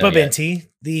Inti, we don't know. Bobinti,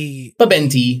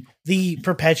 the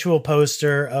perpetual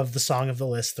poster of the Song of the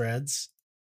List threads.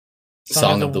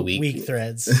 Song of the Week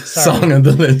threads. Song of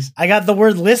the List. I got the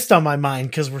word list on my mind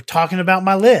because we're talking about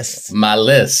my list. My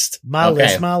list. My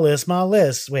list.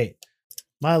 Wait.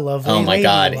 My lovely Oh my lady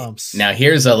God. lumps. Now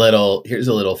here's a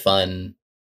little fun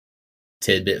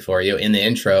tidbit for you in the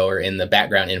intro or in the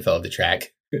background info of the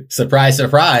track. Surprise,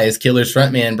 surprise. Killers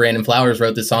frontman Brandon Flowers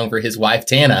wrote this song for his wife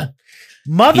Tana.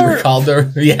 Mother, he recalled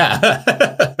her. Yeah.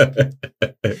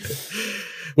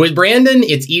 With Brandon,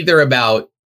 it's either about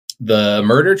the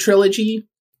murder trilogy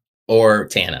or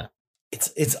Tana.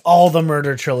 It's all the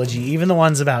murder trilogy, even the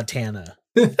ones about Tana.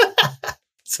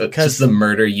 So it's just the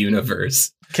murder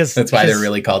universe. That's why they're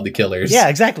really called the Killers. Yeah,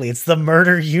 exactly. It's the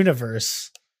murder universe.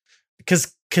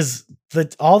 Because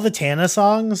all the Tana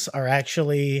songs are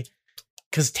actually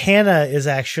because Tana is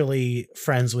actually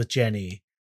friends with Jenny.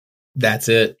 That's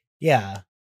it. Yeah.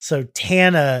 So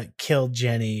Tana killed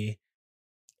Jenny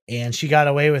and she got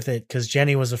away with it because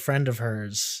Jenny was a friend of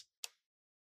hers.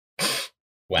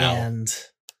 Wow. And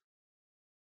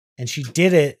she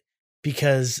did it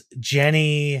because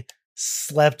Jenny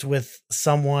slept with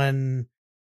someone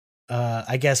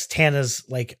I guess Tana's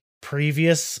like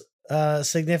previous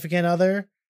significant other,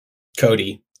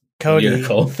 Cody.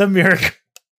 Miracle. The Miracle.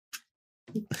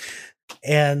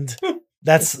 And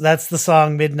that's the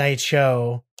song Midnight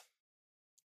Show.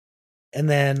 And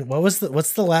then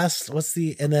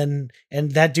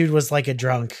and that dude was like a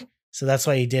drunk, so that's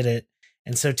why he did it.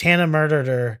 And so Tana murdered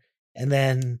her, and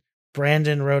then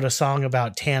Brandon wrote a song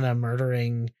about Tana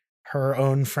murdering her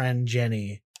own friend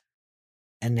Jenny.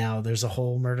 And now there's a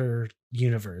whole murder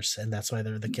universe, and that's why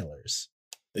they're the Killers.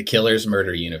 The Killers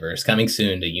Murder Universe, coming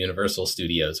soon to Universal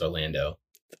Studios Orlando.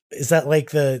 Is that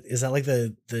like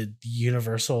the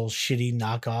Universal shitty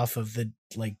knockoff of the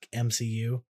like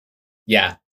MCU?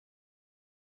 Yeah.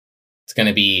 It's going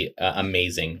to be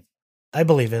amazing. I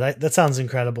believe it. That sounds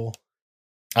incredible.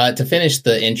 To finish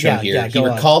the intro here, he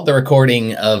recalled the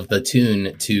recording of the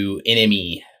tune to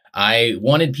Enemy. I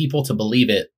wanted people to believe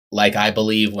it like I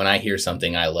believe when I hear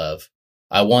something I love.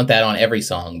 I want that on every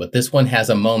song, but this one has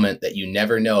a moment that you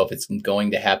never know if it's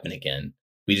going to happen again.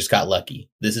 We just got lucky.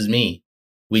 This is me.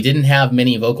 We didn't have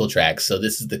many vocal tracks, so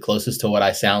this is the closest to what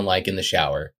I sound like in the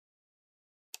shower.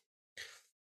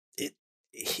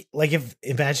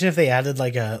 Imagine if they added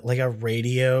like a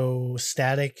radio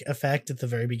static effect at the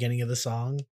very beginning of the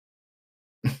song.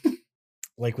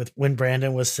 Like when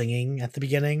Brandon was singing at the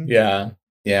beginning. Yeah.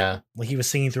 Like he was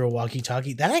singing through a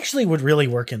walkie-talkie. That actually would really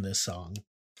work in this song.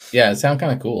 Yeah, it sounds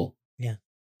kind of cool. Yeah.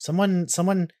 Someone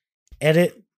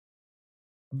edit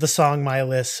the song My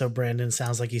List so Brandon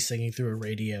sounds like he's singing through a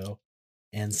radio,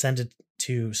 and send it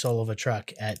to Soul of a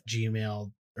Truck at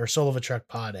Gmail, or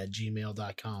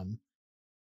soulofatruckpod@gmail.com.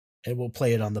 And we'll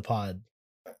play it on the pod.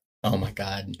 Oh my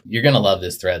God. You're going to love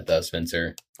this thread though,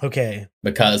 Spencer. Okay.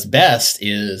 Because best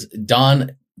is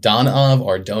Donov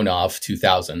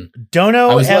 2000.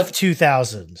 Dono F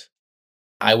 2000.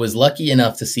 I was lucky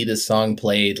enough to see this song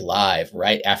played live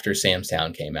right after Sam's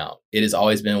Town came out. It has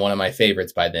always been one of my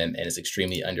favorites by them and is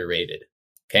extremely underrated.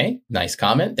 Okay. Nice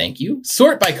comment. Thank you.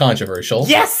 Sort by controversial.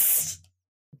 Yes.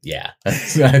 Yeah.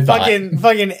 That's what I thought.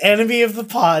 Fucking enemy of the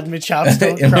pod, Machops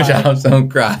Don't Cry. Machops Don't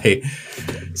Cry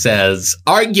says,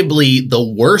 arguably the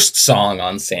worst song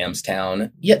on Sam's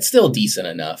Town, yet still decent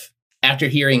enough. After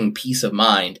hearing Peace of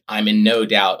Mind, I'm in no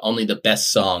doubt only the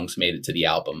best songs made it to the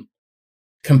album.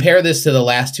 Compare this to the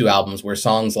last two albums where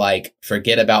songs like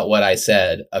Forget About What I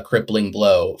Said, A Crippling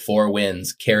Blow, Four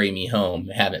Winds, Carry Me Home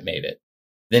haven't made it.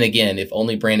 Then again, if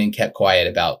only Brandon kept quiet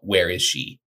about Where Is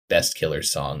She? Best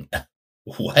Killers song.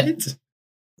 What?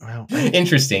 Wow.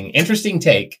 Interesting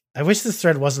take. I wish this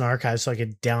thread wasn't archived so I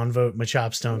could downvote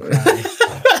Machops Don't Cry.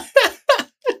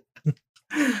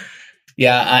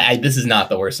 Yeah, this is not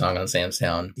the worst song on Sam's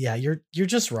Town. Yeah, you're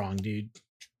just wrong, dude.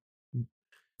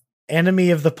 Enemy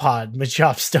of the pod,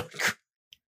 Machops Don't Cry.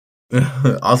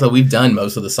 Also, we've done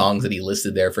most of the songs that he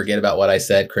listed there. Forget About What I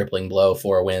Said, Crippling Blow,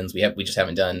 Four Winds. We just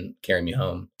haven't done Carry Me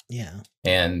Home. Yeah.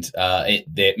 And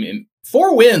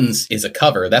Four Winds is a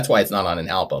cover. That's why it's not on an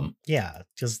album. Yeah,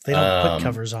 because they don't put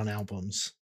covers on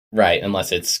albums. Right,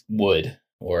 unless it's Wood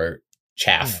or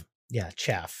Chaff. Yeah,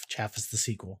 Chaff. Chaff is the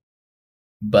sequel.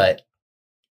 But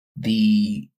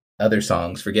the other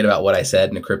songs, Forget About What I Said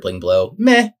and A Crippling Blow,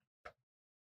 meh.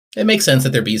 It makes sense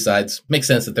that they're B-sides. Makes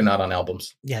sense that they're not on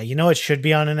albums. Yeah, you know it should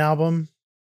be on an album?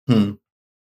 I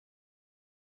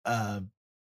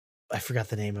forgot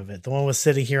the name of it. The one was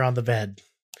Sitting Here on the Bed.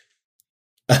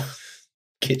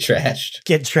 Get Trashed.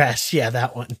 Get Trashed. Yeah,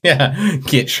 that one. Yeah,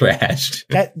 Get Trashed.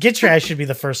 Get Trashed should be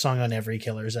the first song on every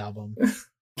Killers album.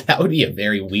 That would be a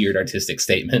very weird artistic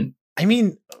statement. I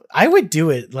mean, I would do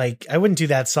it. Like, I wouldn't do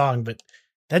that song, but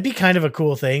that'd be kind of a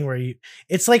cool thing where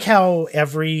it's like how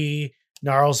every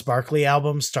Gnarls Barkley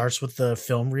album starts with the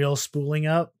film reel spooling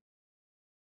up.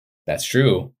 That's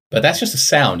true. But that's just a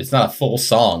sound. It's not a full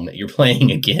song that you're playing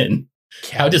again.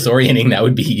 How disorienting that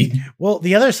would be. Well,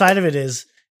 the other side of it is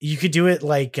you could do it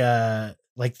like The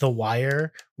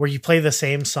Wire, where you play the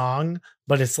same song,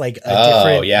 but it's like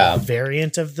a different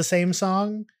variant of the same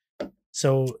song.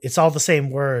 So it's all the same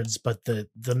words, but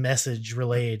the message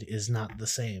relayed is not the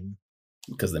same.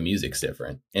 Because the music's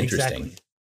different. Interesting. Exactly.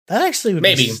 That actually would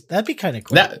that'd be kind of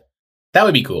cool. That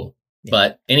would be cool. Yeah.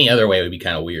 But any other way would be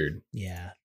kind of weird. Yeah.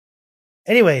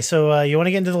 Anyway, so you want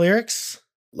to get into the lyrics?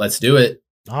 Let's do it.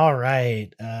 All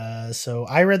right. So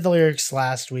I read the lyrics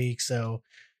last week, so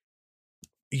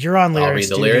you're on lyrics. I'll read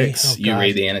the lyrics. You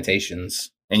read the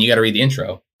annotations. And you got to read the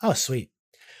intro. Oh, sweet.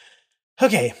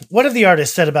 Okay. What have the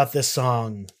artists said about this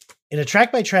song? In a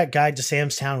track-by-track guide to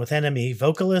Sam's Town with Enemy,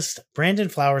 vocalist Brandon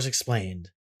Flowers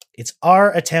explained, "It's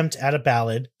our attempt at a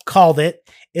ballad. Called it.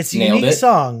 It's a unique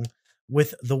song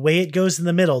with the way it goes in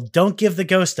the middle. Don't give the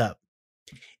ghost up.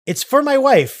 It's for my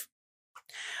wife.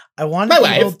 I wanted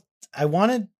My people, wife. I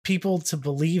wanted people to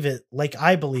believe it like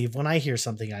I believe when I hear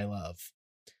something I love.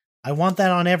 I want that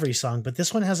on every song, but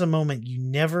this one has a moment you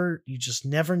just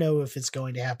never know if it's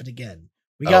going to happen again.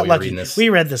 We got you're lucky. reading this. We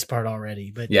read this part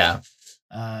already, but Yeah.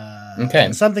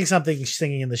 Okay. something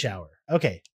singing in the shower.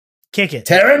 Okay, kick it.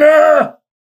 Tanner!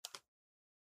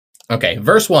 Okay,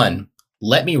 verse 1.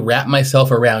 Let me wrap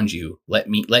myself around you.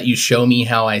 Let you show me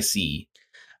how I see.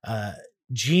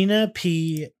 Gina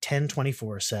P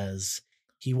 1024 says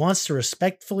he wants to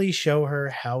respectfully show her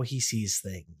how he sees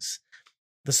things.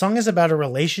 The song is about a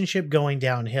relationship going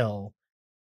downhill,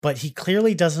 but he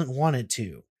clearly doesn't want it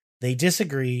to. They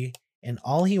disagree, and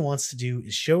all he wants to do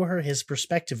is show her his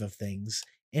perspective of things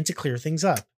and to clear things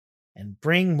up and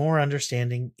bring more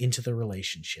understanding into the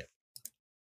relationship.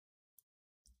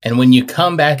 And when you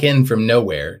come back in from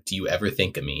nowhere, do you ever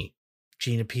think of me?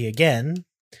 Gina P again.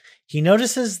 He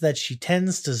notices that she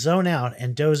tends to zone out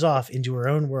and doze off into her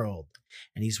own world,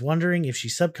 and he's wondering if she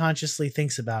subconsciously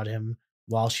thinks about him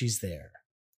while she's there.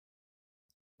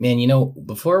 Man,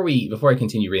 before I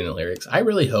continue reading the lyrics, I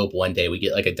really hope one day we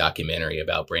get like a documentary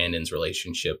about Brandon's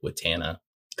relationship with Tana,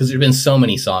 because there's been so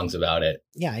many songs about it.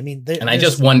 Yeah, I mean, and I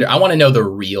just wonder. I want to know the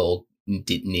real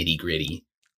nitty gritty.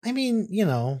 I mean,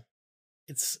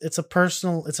 it's a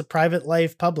personal, it's a private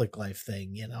life, public life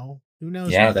thing. Who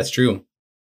knows? Yeah, that's true.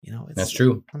 That's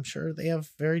true. I'm sure they have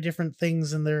very different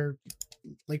things in their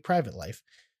private life.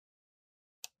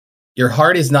 Your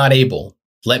heart is not able.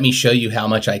 Let me show you how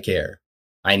much I care.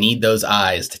 I need those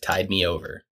eyes to tide me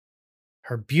over.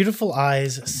 Her beautiful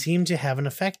eyes seem to have an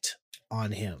effect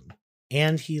on him,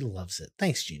 and he loves it.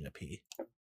 Thanks, Gina P.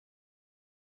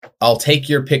 I'll take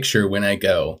your picture when I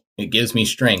go. It gives me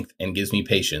strength and gives me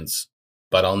patience.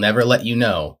 But I'll never let you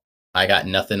know I got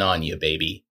nothing on you,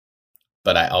 baby.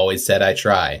 But I always said I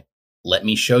try. Let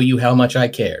me show you how much I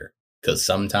care, 'cause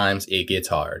sometimes it gets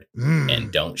hard.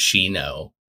 And don't she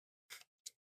know?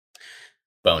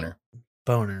 Boner.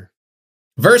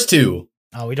 Verse 2.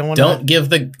 Oh, we don't want Don't give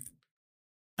the...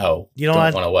 Oh, you don't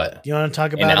want to what? Do you want to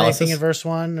talk about Analysis? anything in verse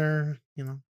 1 or,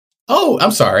 Oh,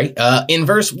 I'm sorry. In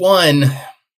verse 1,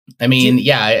 I mean,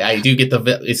 I do get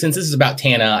since this is about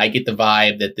Tana, I get the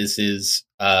vibe that this is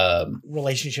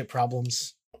relationship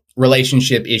problems,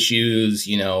 relationship issues,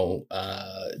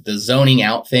 the zoning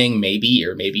out thing,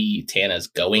 maybe Tana's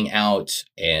going out,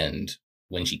 and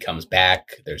when she comes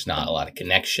back, there's not a lot of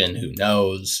connection. Who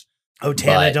knows? Oh,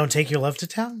 Tana, don't take your love to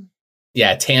town?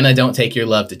 Yeah, Tana, don't take your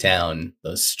love to town.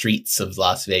 Those streets of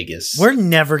Las Vegas. We're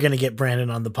never going to get Brandon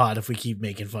on the pod if we keep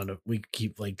making fun of, we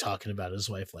keep talking about his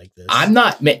wife like this. I'm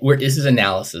not, this is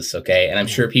analysis, okay? And I'm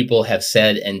sure people have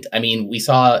said, and I mean, we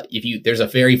saw, there's a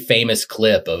very famous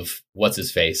clip of, what's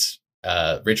his face?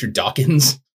 Richard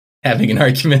Dawkins having an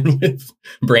argument with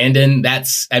Brandon.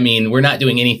 We're not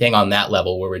doing anything on that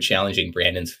level where we're challenging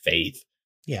Brandon's faith.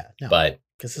 Yeah. No, but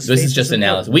this is just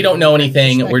analysis. We don't know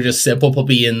anything. We're just simple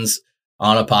plebeians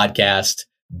on a podcast,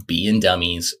 being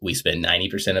dummies. We spend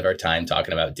 90% of our time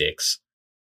talking about dicks.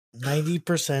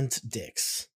 90%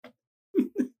 dicks.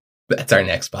 That's our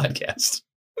next podcast.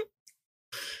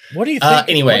 What do you think?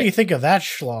 Anyway. What do you think of that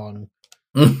schlong?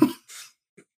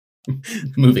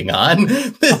 Moving on.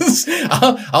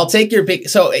 I'll take your pick.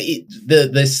 So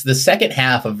the second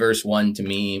half of verse 1 to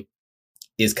me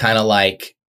is kind of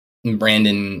like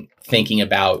Brandon thinking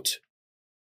about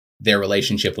their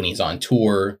relationship when he's on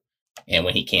tour and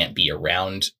when he can't be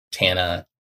around Tana,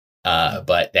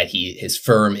 but that he is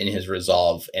firm in his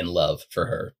resolve and love for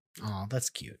her. Oh, that's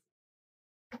cute.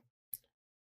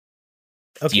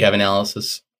 Okay. Do you have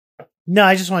analysis? No,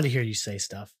 I just wanted to hear you say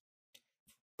stuff.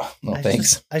 Well,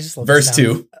 thanks. I just love verse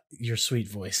 2. Your sweet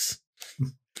voice.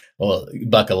 Well,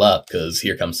 buckle up, because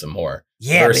here comes some more.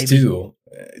 Yeah, verse baby. 2.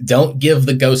 Don't give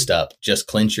the ghost up. Just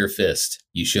clench your fist.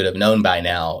 You should have known by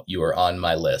now you were on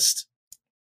my list.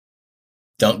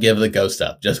 Don't give the ghost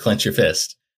up. Just clench your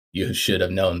fist. You should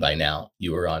have known by now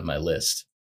you were on my list.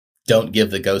 Don't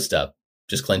give the ghost up.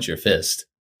 Just clench your fist.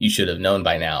 You should have known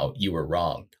by now you were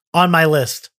wrong. On my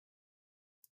list.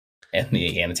 And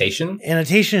the annotation?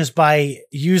 Annotation is by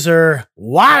user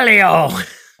Walio.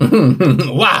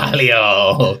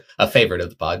 Walio. A favorite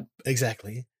of the pod.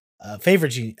 Exactly. Favorite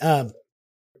genie.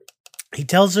 He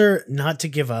tells her not to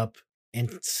give up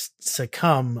and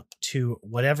succumb to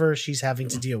whatever she's having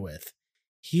to deal with.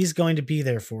 He's going to be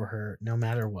there for her no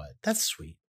matter what. That's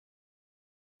sweet.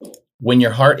 When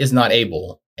your heart is not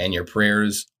able and your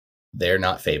prayers, they're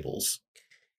not fables.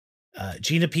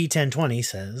 Gina P 1020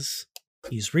 says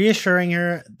he's reassuring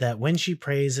her that when she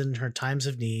prays in her times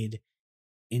of need,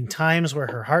 in times where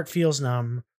her heart feels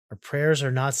numb, her prayers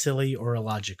are not silly or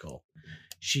illogical.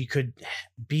 She could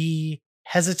be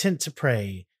hesitant to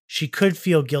pray. she could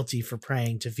feel guilty for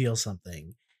praying to feel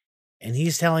something. And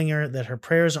he's telling her that her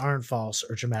prayers aren't false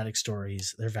or dramatic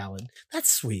stories. They're valid.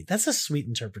 That's sweet. That's a sweet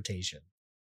interpretation.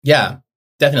 Yeah,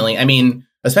 definitely. I mean,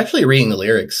 especially reading the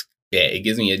lyrics, it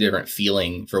gives me a different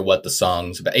feeling for what the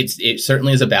song's about. It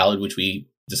certainly is a ballad, which we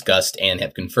discussed and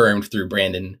have confirmed through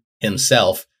Brandon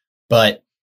himself. But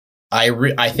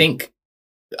I think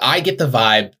I get the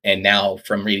vibe, and now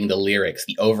from reading the lyrics,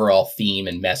 the overall theme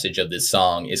and message of this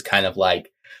song is kind of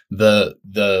like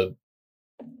the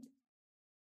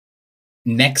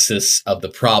nexus of the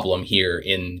problem here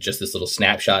in just this little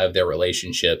snapshot of their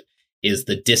relationship is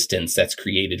the distance that's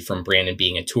created from Brandon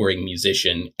being a touring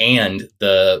musician. And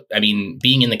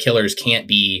being in the Killers can't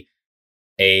be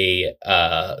a,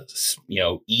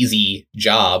 easy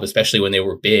job, especially when they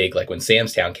were big, like when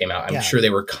Sam's Town came out. I'm sure they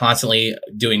were constantly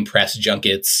doing press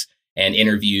junkets and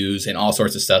interviews and all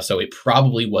sorts of stuff. So it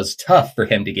probably was tough for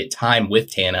him to get time with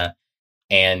Tana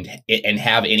and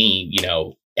have any,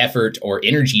 effort or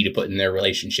energy to put in their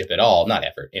relationship at all. Not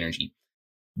effort, energy.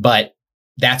 But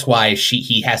that's why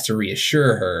he has to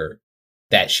reassure her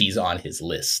that she's on his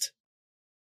list.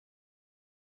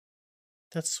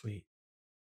 That's sweet.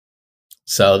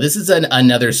 So this is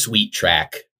another sweet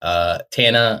track.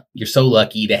 Tana, you're so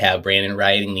lucky to have Brandon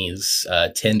writing these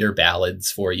tender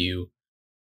ballads for you.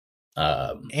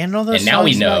 And all those and now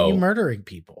we know about you murdering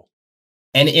people.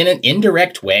 And in an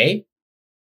indirect way,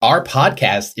 our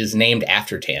podcast is named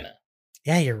after Tana.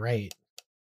 Yeah, you're right.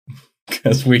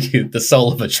 Because the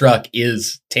soul of a truck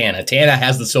is Tana. Tana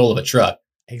has the soul of a truck.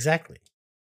 Exactly.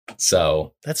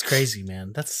 So that's crazy,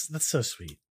 man. That's so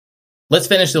sweet. Let's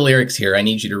finish the lyrics here. I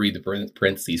need you to read the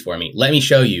parentheses for me. Let me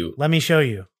show you. Let me show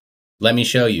you. Let me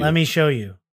show you. Let me show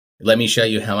you. Let me show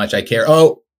you how much I care.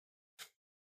 Oh.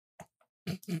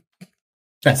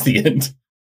 That's the end.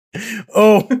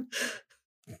 Oh.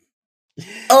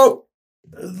 Oh.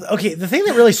 Okay, the thing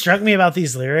that really struck me about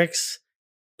these lyrics,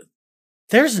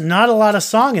 there's not a lot of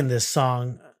song in this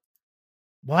song.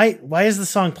 Why is the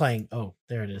song playing? Oh,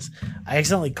 there it is. I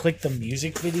accidentally clicked the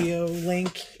music video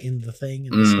link in the thing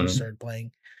and the song started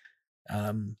playing.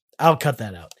 I'll cut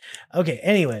that out. Okay,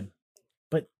 anyway.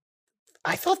 But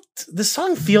I thought the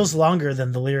song feels longer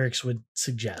than the lyrics would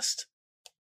suggest.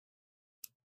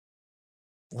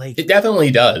 Like, it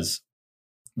definitely does.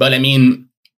 But I mean,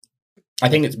 I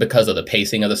think it's because of the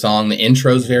pacing of the song. The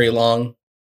intro's very long.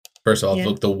 First of all,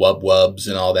 look, the wub wubs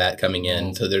and all that coming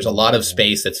in. So there's a lot of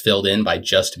space that's filled in by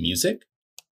just music.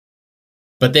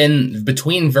 But then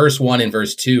between verse 1 and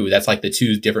verse 2, that's like the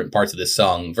two different parts of this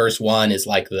song. Verse 1 is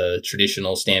like the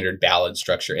traditional standard ballad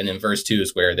structure. And then verse 2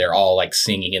 is where they're all like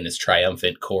singing in this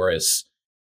triumphant chorus.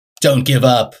 Don't give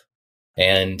up.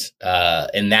 And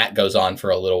that goes on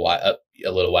for a little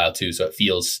while too. So it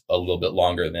feels a little bit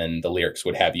longer than the lyrics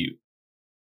would have you,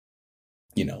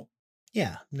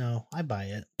 yeah, no, I buy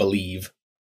it. Believe.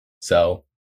 So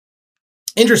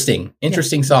interesting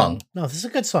song. No, this is a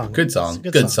good song. Good song.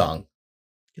 Good song.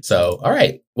 So, all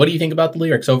right. What do you think about the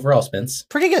lyrics overall, Spence?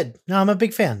 Pretty good. No, I'm a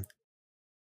big fan.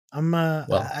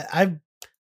 I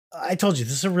told you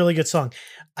this is a really good song.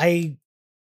 I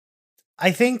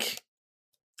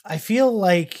feel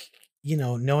like,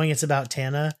 knowing it's about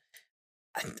Tana,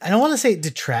 I don't want to say it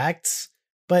detracts,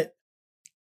 but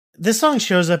this song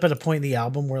shows up at a point in the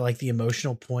album where like the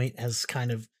emotional point has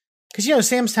kind of, because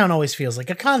Sam's Town always feels like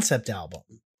a concept album.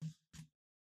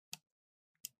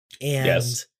 And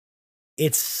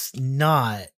it's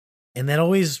not. And that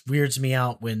always weirds me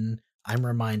out when I'm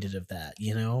reminded of that,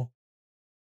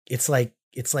 It's like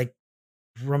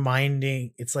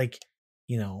reminding, it's like,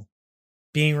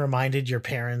 being reminded your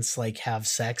parents like have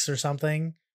sex or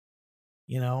something,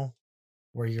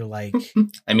 where you're like,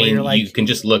 I mean, you can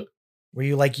just look where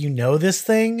you like, this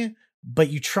thing, but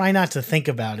you try not to think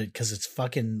about it because it's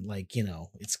fucking like,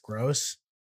 it's gross.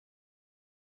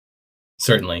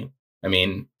 Certainly. I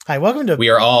mean, hi, welcome to We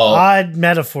Are All Odd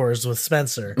Metaphors with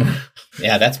Spencer.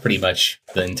 Yeah, that's pretty much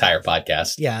the entire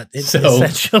podcast. Yeah,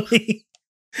 essentially.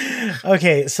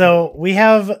 Okay, so we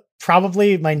have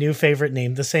probably my new favorite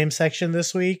Name the Same section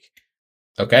this week.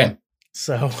 Okay.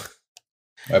 So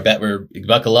I bet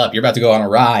buckle up. You're about to go on a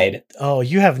ride. Oh,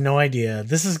 you have no idea.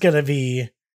 This is going to be,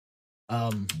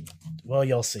 well,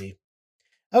 you'll see.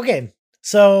 Okay.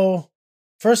 So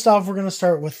first off, we're going to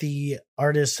start with the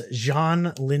artist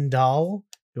Jon Lindahl,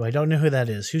 who I don't know who that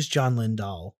is. Who's Jon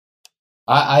Lindahl?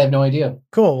 I have no idea.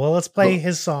 Cool. Well, let's play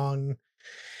his song,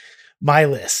 My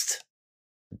List.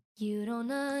 You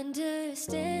don't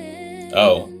understand.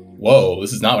 Oh, whoa.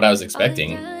 This is not what I was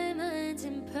expecting.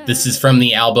 This is from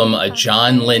the album A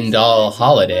Jon Lindahl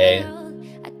Holiday.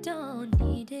 I don't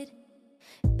need it,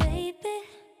 baby.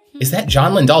 Is that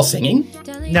John Lindahl singing?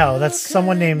 No, that's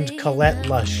someone named Colette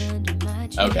Lush.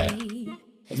 Okay. I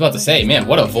was about to say, man,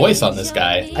 what a voice on this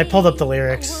guy. I pulled up the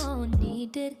lyrics.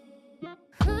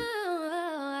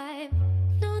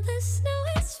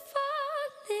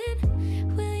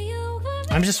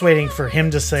 I'm just waiting for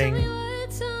him to sing.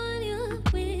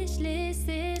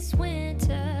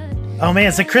 Oh man,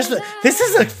 it's a Christmas. This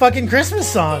is a fucking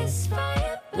Christmas song.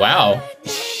 Wow.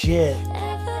 Shit.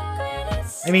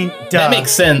 I mean, duh. That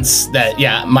makes sense that,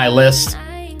 yeah, my list.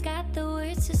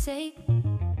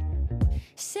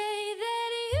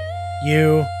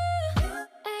 You.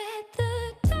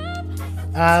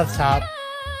 The top.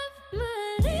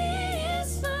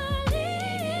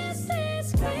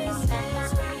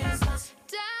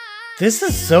 This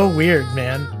is so weird,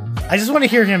 man. I just want to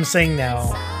hear him sing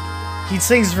now. He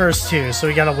sings verse 2, so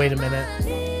we gotta wait a minute.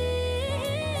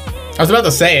 I was about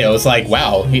to say, I was like,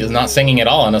 wow, he is not singing at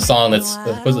all on a song that's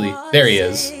supposedly... There he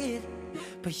is.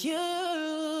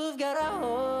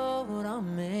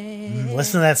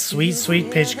 Listen to that sweet,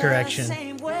 sweet pitch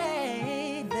correction.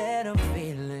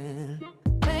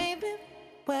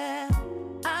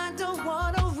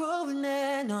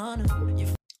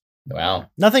 Wow.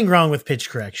 Nothing wrong with pitch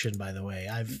correction, by the way.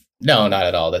 No, not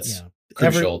at all. That's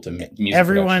crucial to music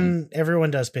production.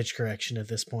 Everyone does pitch correction at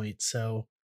this point, so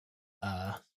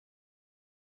I'm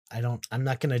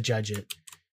not gonna judge it.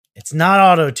 It's not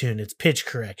auto-tune, it's pitch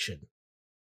correction.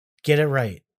 Get it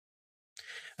right.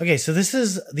 Okay, so this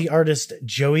is the artist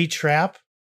Joey Trapp.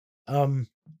 The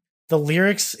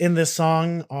lyrics in this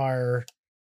song are,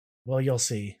 well, you'll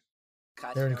see.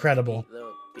 They're incredible.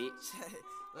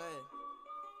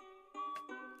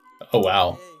 Oh,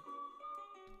 wow.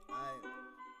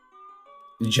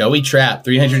 Joey Trapp,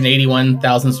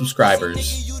 381,000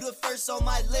 subscribers.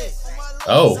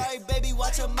 Oh.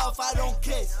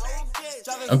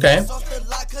 Okay.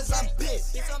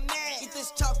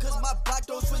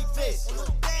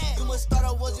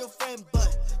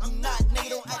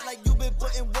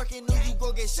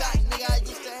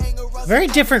 Very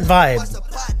different vibe.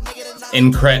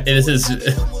 This is...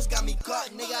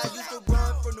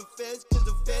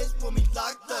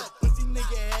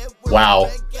 Wow.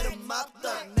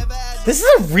 This is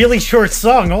a really short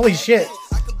song. Holy shit.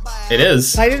 It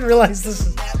is. I didn't realize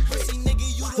this.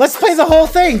 Let's play the whole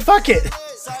thing. Fuck it.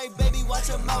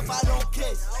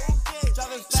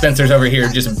 Spencer's over here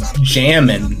just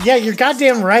jamming. Yeah, you're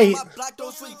goddamn right.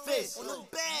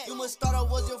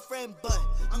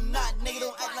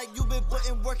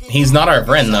 He's not our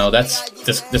friend, though. That's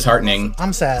disheartening.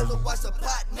 I'm sad.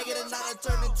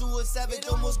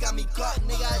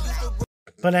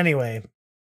 But anyway,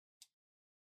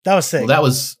 that was sick.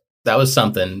 Well, that was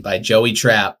something by Joey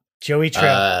Trapp. Joey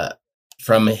Trapp.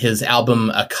 From his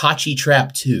album Akachi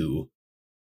Trap 2.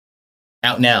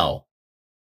 Out now.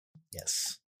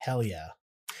 Yes. Hell yeah.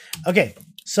 Okay,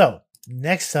 so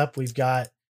next up we've got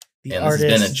the artist.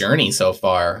 This has been a journey so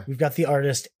far. We've got the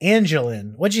artist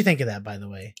Angelin. What'd you think of that, by the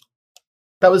way?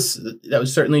 That was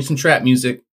certainly some trap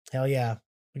music. Hell yeah.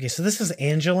 Okay, so this is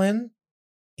Angelin.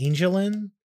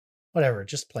 Whatever,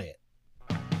 just play it.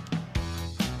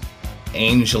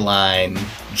 Angeline.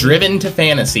 Driven to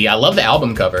Fantasy. I love the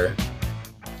album cover.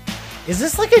 Is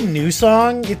this like a new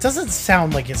song? It doesn't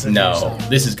sound like it's a new song. No,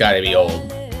 this has got to be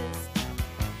old.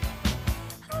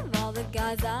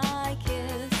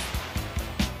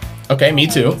 Okay, me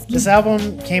too. This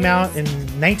album came out in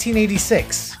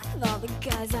 1986.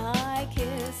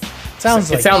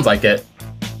 It sounds like it.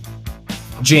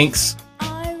 Jinx.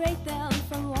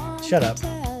 Shut up.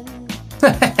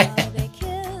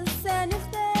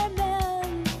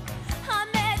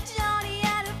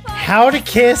 How they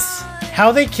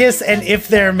kiss, and if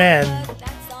they're men.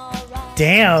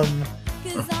 Damn.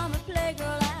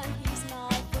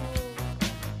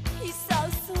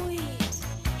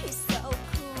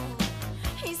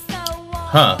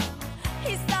 Huh.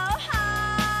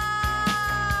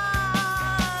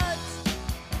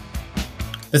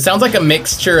 It sounds like a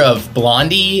mixture of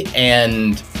Blondie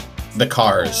and The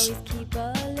Cars.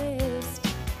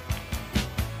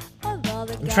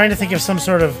 I'm trying to think of some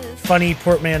sort of funny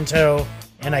portmanteau,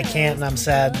 and I can't, and I'm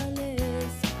sad.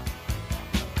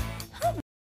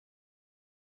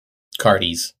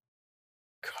 Cardi's.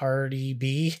 Cardi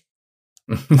B.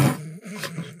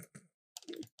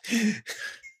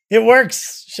 It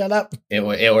works. Shut up. It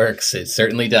works. It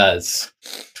certainly does.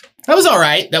 That was all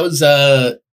right. That was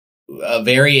a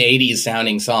very 80s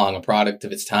sounding song, a product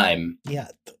of its time. Yeah.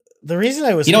 The reason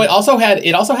I was, it also had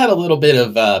a little bit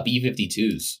of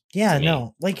B-52s. Yeah,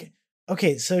 no. Like,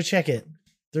 okay, so check it.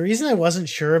 The reason I wasn't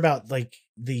sure about like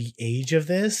the age of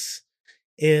this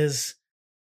is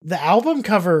The album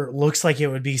cover looks like it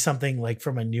would be something like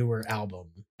from a newer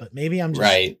album, but maybe I'm just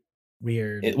Right.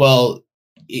 weird.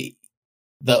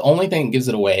 The only thing that gives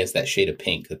it away is that shade of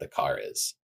pink that the car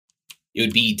is. It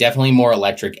would be definitely more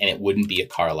electric, and it wouldn't be a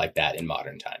car like that in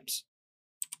modern times.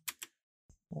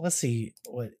 Let's see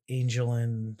what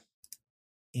Angelin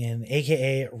in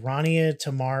aka Rania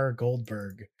Tamar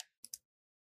Goldberg.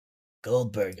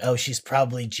 Goldberg. Oh, she's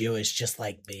probably Jewish, just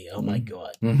like me. Oh my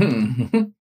god.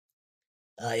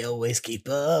 I always keep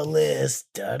a list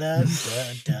da, da,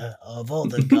 da, da, of all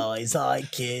the guys I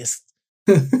kissed.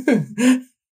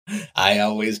 I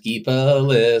always keep a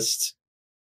list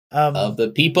of the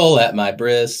people at my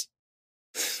bris.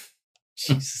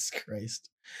 Jesus Christ.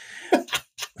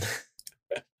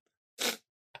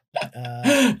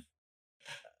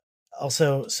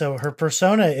 Also, so her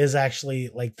persona is actually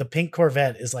like the pink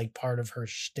Corvette is like part of her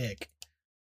shtick.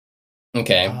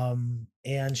 Okay.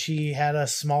 And she had a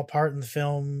small part in the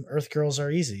film Earth Girls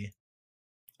Are Easy.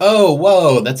 Oh,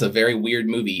 whoa. That's a very weird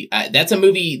movie. That's a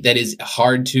movie that is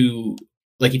hard to,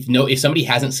 like, if somebody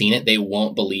hasn't seen it, they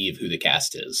won't believe who the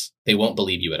cast is. They won't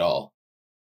believe you at all.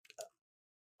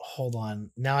 Hold on.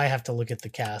 Now I have to look at the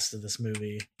cast of this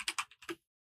movie.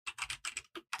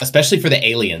 Especially for the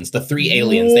aliens, the 3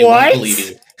 aliens, they won't believe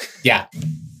you. Yeah.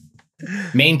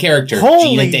 Main character,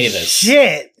 Holy Gina Davis.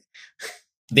 Shit.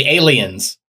 The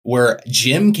aliens were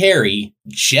Jim Carrey,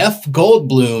 Jeff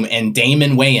Goldblum, and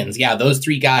Damon Wayans. Yeah, those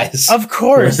 3 guys. Of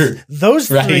course. Those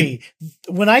 3. Right.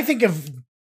 When I think of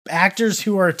actors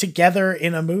who are together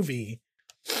in a movie.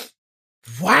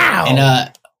 Wow.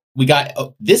 And we got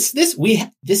this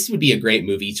would be a great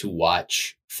movie to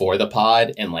watch for the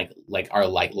pod and like our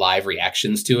like live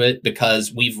reactions to it,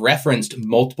 because we've referenced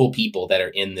multiple people that are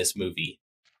in this movie.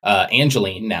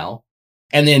 Angeline now.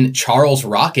 And then Charles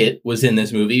Rocket was in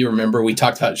this movie. Remember, we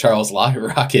talked about Charles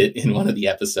Rocket in one of the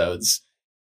episodes.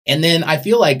 And then I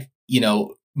feel like,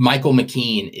 Michael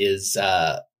McKean is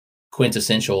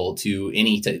quintessential to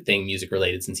anything music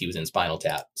related since he was in Spinal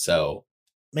Tap. So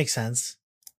makes sense.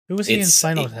 Who was he in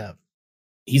Spinal Tap?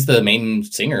 He's the main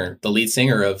singer, the lead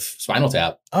singer of Spinal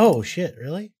Tap. Oh, shit.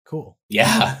 Really? Cool.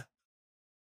 Yeah.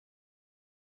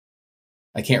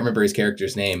 I can't remember his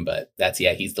character's name, but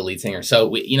he's the lead singer.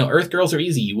 So, Earth Girls Are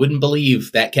Easy. You wouldn't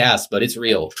believe that cast, but it's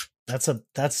real.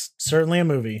 That's certainly a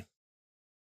movie.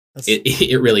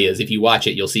 It really is. If you watch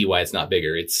it, you'll see why it's not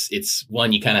bigger. It's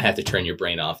one you kind of have to turn your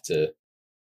brain off to.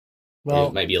 Well,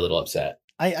 you might be a little upset.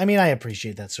 I mean, I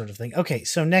appreciate that sort of thing. Okay,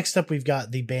 so next up we've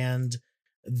got the band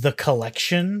The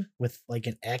Collection with like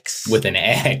an X. With an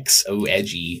X. Oh,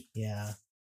 edgy. Yeah.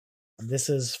 This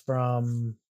is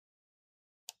from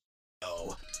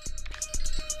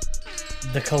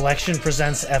The Collection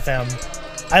Presents FM.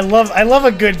 I love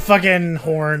a good fucking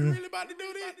horn.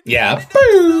 Yeah.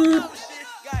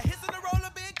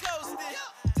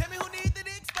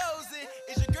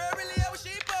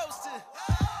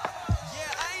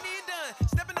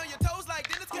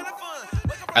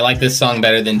 I like this song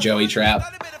better than Joey Trap.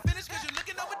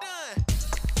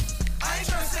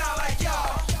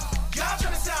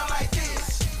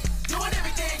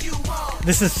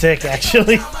 This is sick,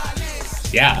 actually.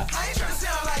 Yeah.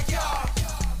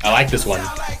 I like this one.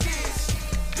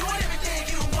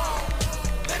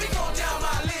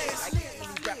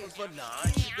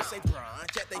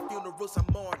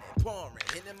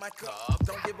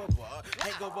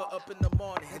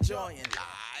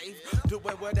 Doing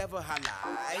whatever I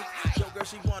like. Yo, girl,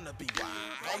 she wanna be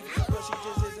wife, but she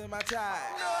just isn't my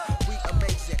type. We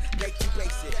amazing, they keep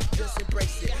basic, just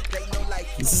embrace it. They know like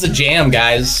this is a jam,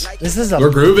 guys. This is we're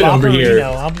grooving over here.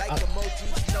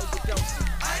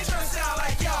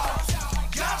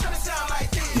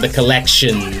 The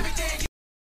Collection.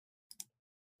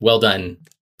 Well done.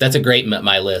 That's a great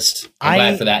my list. I'm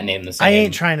glad for that name. The same. I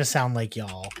ain't trying to sound like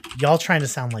y'all. Y'all trying to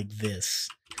sound like this.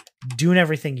 Doing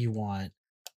everything you want.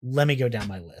 Let me go down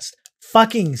my list.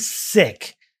 Fucking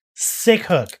sick. Sick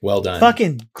hook. Well done.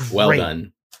 Fucking great. Well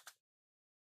done.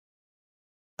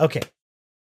 Okay.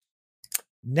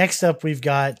 Next up, we've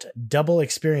got Double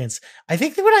Experience. I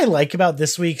think that what I like about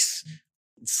this week's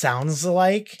Sounds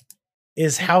Alike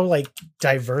is how like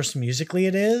diverse musically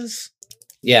it is.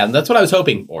 Yeah, that's what I was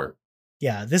hoping for.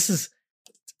 Yeah, this is.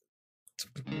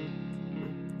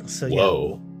 So yeah.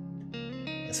 Whoa.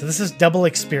 So this is Double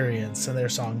Experience and their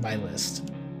song My List.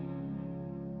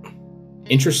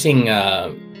 Interesting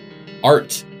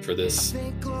art for this.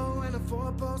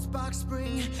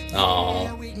 Oh,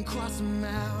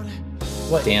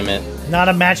 what? Damn it! Not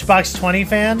a Matchbox 20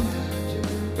 fan?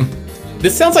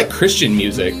 This sounds like Christian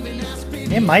music.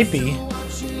 It might be.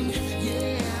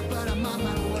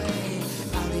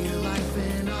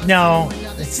 No,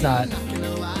 it's not.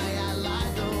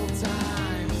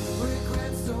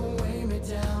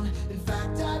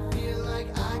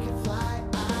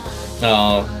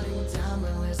 Oh,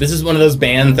 this is one of those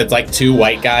bands that's like two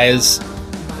white guys.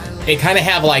 They kind of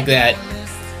have like that.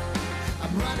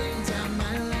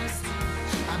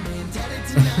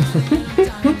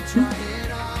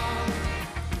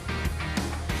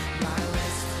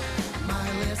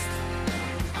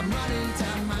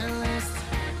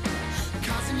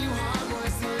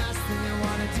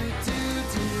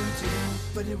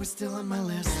 But it was still on my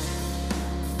list.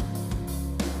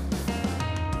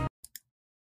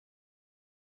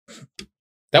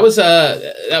 That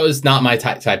was not my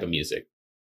type of music.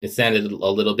 It sounded a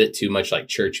little bit too much like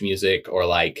church music or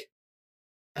like,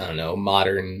 I don't know,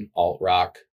 modern alt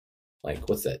rock. Like,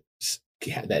 what's that?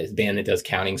 That band that does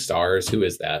Counting Stars. Who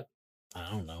is that? I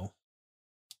don't know.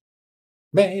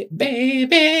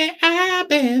 Baby, I've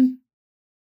been.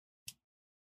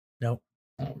 Nope.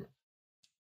 Hold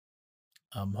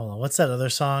on. What's that other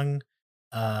song?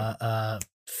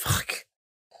 Fuck.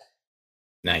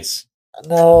 Nice.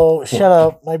 No, shut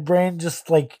up. My brain just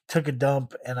like took a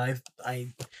dump, and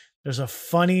there's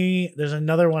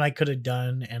another one I could have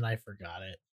done, and I forgot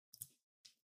it.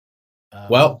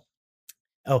 Well,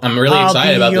 I'm really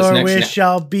excited about this next. Wish,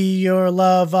 I'll be your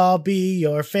love. I'll be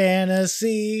your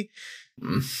fantasy.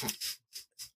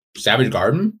 Savage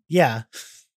Garden? Yeah,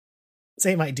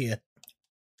 same idea.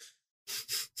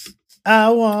 I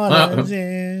wanna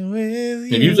dance with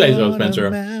you. If you say so, on a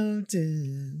Spencer.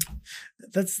 mountain.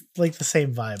 That's like the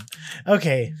same vibe.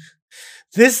 Okay.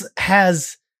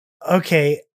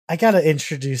 I gotta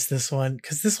introduce this one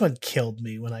because this one killed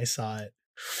me when I saw it.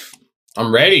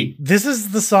 I'm ready. This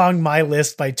is the song "My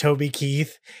List" by Toby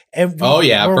Keith, and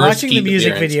we're watching the Keith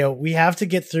music appearance. video. We have to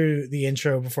get through the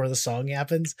intro before the song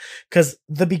happens because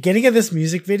the beginning of this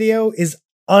music video is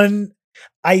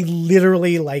I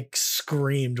literally like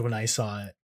screamed when I saw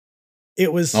it.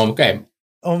 It was Okay.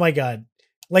 oh my god,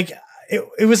 like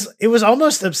it was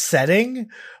almost upsetting,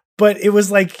 but it was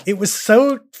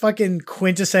so fucking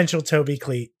quintessential Toby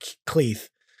Keith.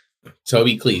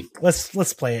 Toby Keith.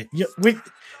 Let's play it.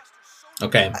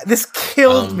 Okay. This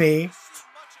killed me.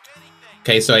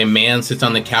 Okay, so a man sits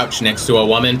on the couch next to a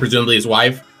woman, presumably his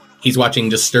wife. He's watching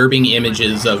disturbing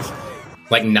images of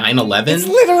like 9/11. It's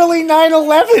literally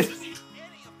 9/11.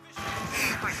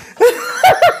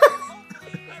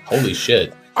 Holy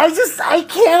shit. I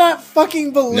cannot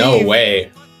fucking believe. No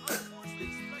way.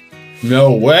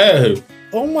 No way.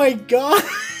 Oh my god.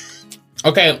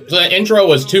 Okay, so the intro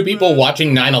was two people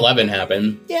watching 9/11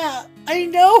 happen. Yeah, I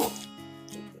know.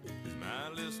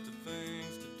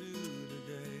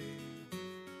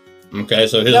 Okay,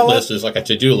 so his Now list is like a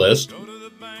to-do list.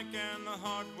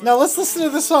 Now let's listen to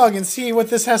the song and see what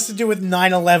this has to do with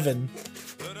 9/11.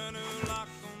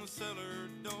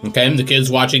 Okay, the kid's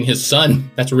watching his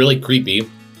son. That's really creepy.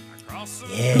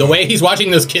 Yeah. The way he's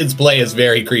watching those kids play is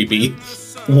very creepy.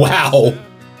 Wow.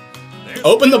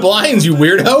 Open the blinds, you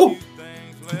weirdo.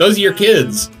 Those are your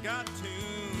kids.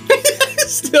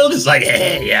 Still just like,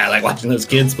 hey, yeah, like watching those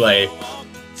kids play.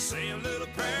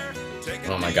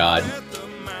 Oh my god.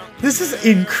 This is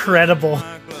incredible.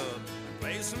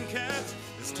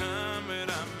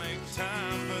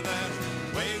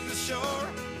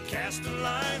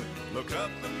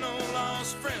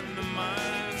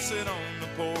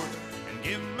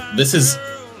 This is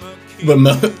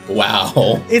the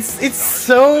wow. It's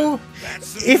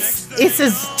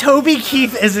as Toby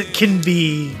Keith as it can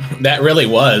be. That really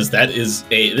was.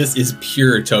 This is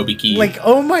pure Toby Keith. Like,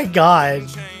 oh my god.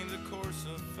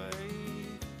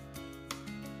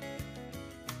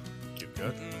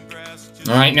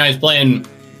 All right, now he's playing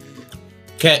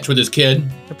catch with his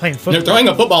kid. They're playing football. They're throwing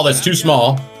a football that's too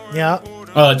small. Yeah.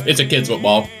 It's a kid's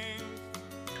football.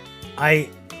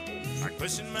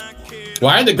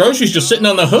 Why are the groceries just sitting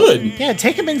on the hood? Yeah,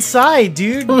 take him inside,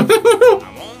 dude.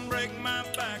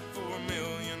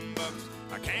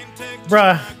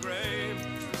 Bruh.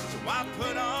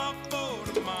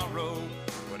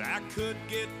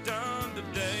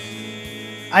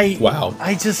 Wow.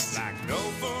 I just...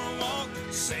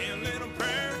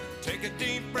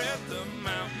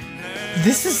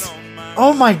 This is...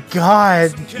 Oh my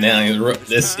god. Man,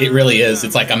 it really is.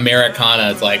 It's like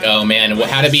Americana. It's like, oh man,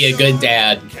 how to be a good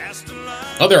dad.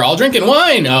 Oh, they're all drinking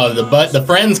wine. Oh, the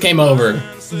friends came over.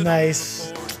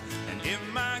 Nice.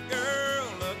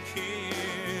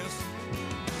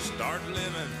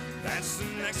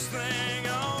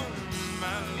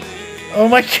 Oh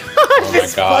my god,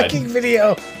 this fucking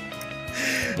video.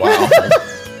 Wow.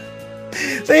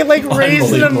 They like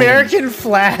raised an American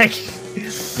flag.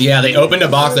 Yeah, they opened a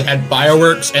box that had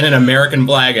fireworks and an American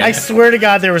flag in it. I swear to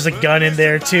God there was a gun in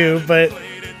there too, but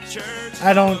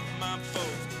I don't...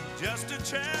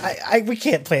 we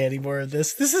can't play any more of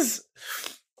this. This is...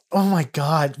 Oh my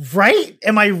God. Right?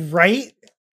 Am I right?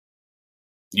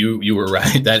 You were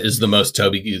right. That is the most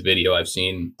Toby Keith video I've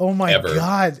seen. Oh my ever.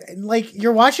 God. And like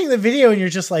you're watching the video and you're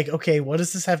just like, okay, what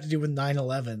does this have to do with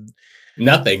 9/11?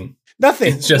 Nothing.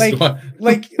 Nothing. It's just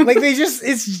like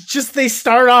it's just they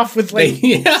start off with like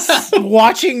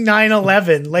watching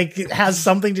 9/11, like it has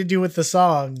something to do with the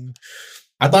song.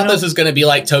 I thought this was going to be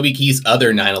like Toby Keith's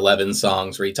other 9/11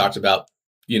 songs where he talked about,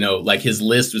 like his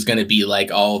list was going to be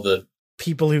like all the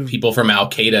people from Al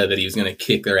Qaeda that he was going to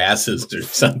kick their asses or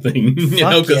something,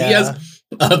 because he has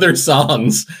other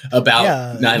songs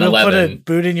about 9/11. We'll put a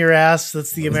boot in your ass.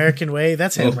 That's the American way.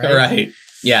 That's him, right? Right.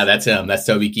 Yeah, that's him. That's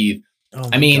Toby Keith. Oh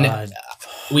I mean, God.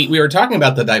 we were talking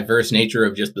about the diverse nature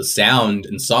of just the sound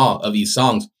and song of these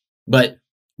songs, but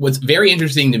what's very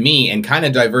interesting to me and kind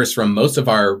of diverse from most of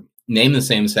our Name the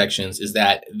Same sections is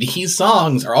that these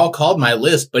songs are all called My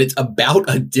List, but it's about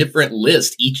a different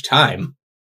list each time.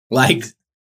 Like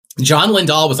John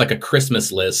Lindahl was like a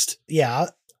Christmas list. Yeah.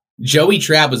 Joey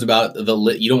Trabb was about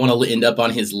you don't want to end up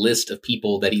on his list of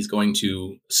people that he's going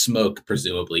to smoke,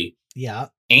 presumably. Yeah.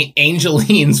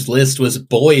 Angeline's list was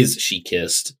boys she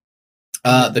kissed.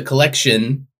 The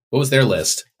Collection, what was their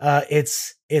list?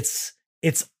 It's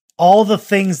all the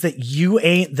things that you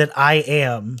ain't that I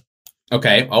am.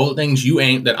 Okay, all the things you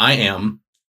ain't that I am.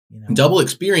 Double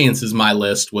Experience is my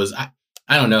list. Was I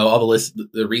don't know all the list,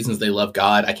 the reasons they love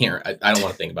God. I don't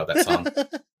want to think about that song.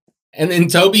 And then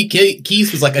Toby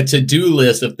Keith was like a to-do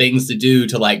list of things to do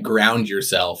to like ground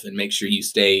yourself and make sure you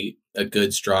stay a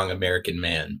good, strong American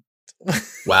man.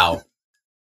 Wow.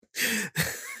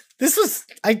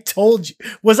 I told you.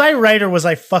 Was I right or was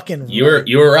I fucking right?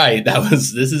 You were right.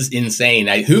 This is insane.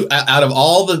 Who out of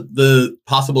all the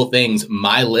possible things,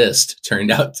 My List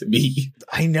turned out to be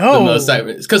I know the most,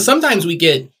 because sometimes we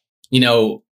get,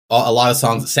 a lot of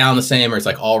songs that sound the same, or it's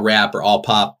like all rap or all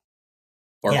pop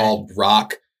or all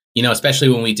rock, especially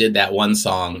when we did that one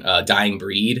song, Dying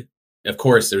Breed. Of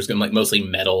course, there's gonna like mostly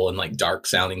metal and like dark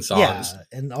sounding songs.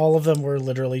 Yeah, and all of them were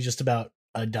literally just about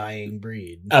a dying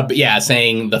breed. But yeah,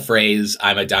 saying the phrase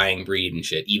 "I'm a dying breed" and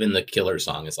shit. Even the Killer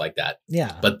song is like that.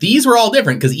 Yeah, but these were all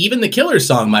different because even the Killer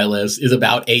song, My List, is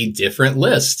about a different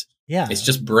list. Yeah, it's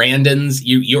just Brandon's.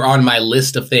 You're on my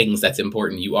list of things that's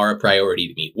important. You are a priority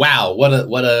to me. Wow, what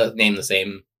a Name the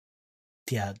Same.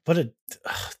 Yeah,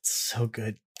 it's so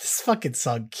good. This fucking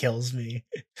song kills me.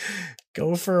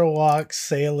 Go for a walk,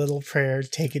 say a little prayer,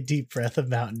 take a deep breath of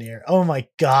mountain air. Oh my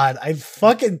God. I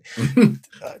fucking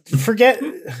forget.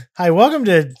 Hi, welcome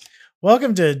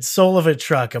to Soul of a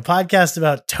Truck, a podcast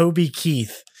about Toby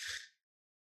Keith.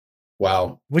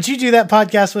 Wow. Would you do that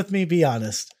podcast with me? Be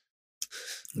honest.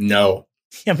 No.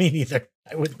 Yeah, me neither.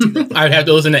 I wouldn't do that. I'd have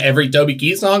to listen to every Toby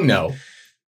Keith song? No.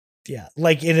 Yeah,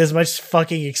 like in as much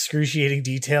fucking excruciating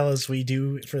detail as we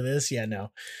do for this. Yeah,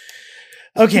 no.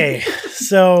 Okay,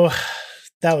 so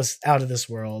that was out of this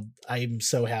world. I'm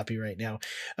so happy right now.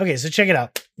 Okay, so check it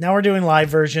out. Now we're doing live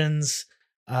versions.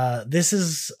 This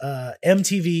is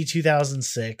MTV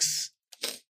 2006.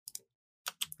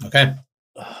 Okay.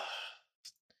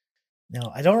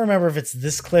 Now, I don't remember if it's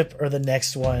this clip or the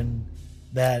next one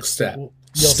that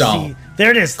you'll see. There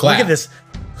it is. Clap. Look at this.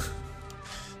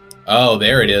 Oh,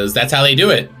 there it is. That's how they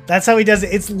do it. That's how he does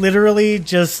it. It's literally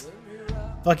just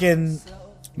fucking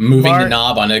moving the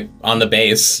knob on the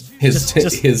bass.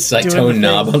 His like tone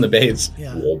knob on the bass.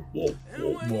 Yeah.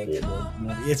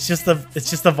 It's just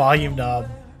the volume knob.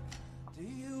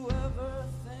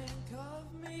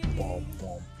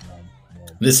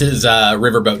 This is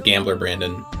Riverboat Gambler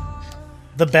Brandon.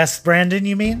 The best Brandon,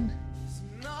 you mean?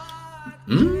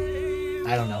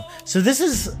 I don't know. So this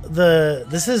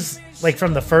is like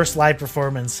from the first live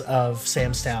performance of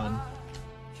Sam's Town.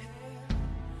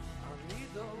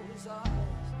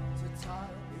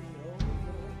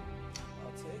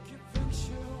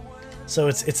 So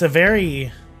it's a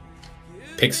very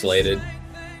pixelated.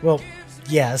 Well,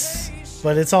 yes,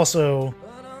 but it's a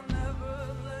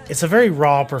very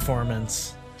raw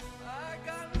performance.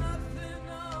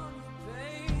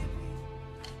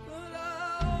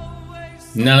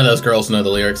 None of those girls know the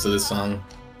lyrics to this song.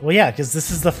 Well, yeah, because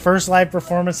this is the first live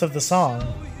performance of the song.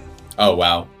 Oh,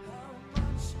 wow.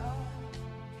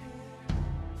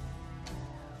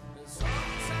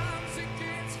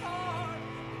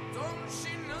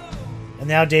 And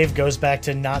now Dave goes back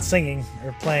to not singing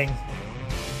or playing.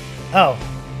 Oh.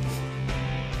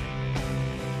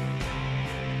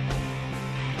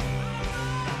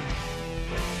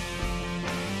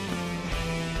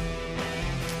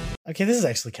 Okay, this is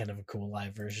actually kind of a cool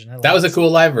live version. That was a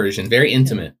cool live version. Very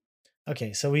intimate.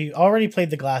 Okay, so we already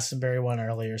played the Glastonbury one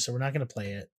earlier, so we're not going to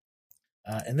play it.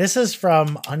 And this is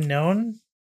from Unknown.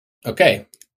 Okay.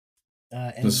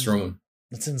 And What's wrong?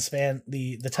 it's in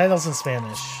the title's in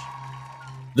Spanish.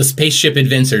 The Spaceship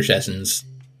Adventure Sessions.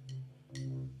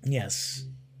 Yes.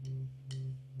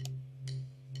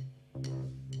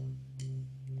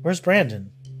 Where's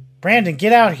Brandon? Brandon,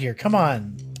 get out here. Come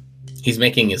on. He's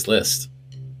making his list.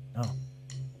 Oh.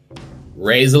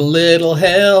 Raise a little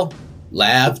hell.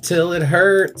 Laugh till it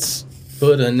hurts.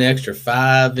 Put an extra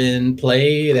 5 in.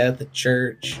 Played at the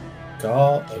church.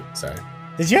 Oh, sorry.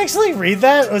 Did you actually read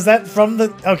that? Was that from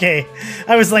the... Okay.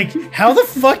 I was like, how the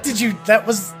fuck did you...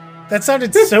 That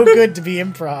sounded so good to be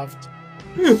improv.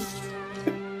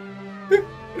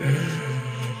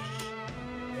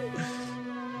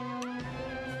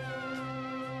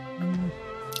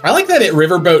 I like that at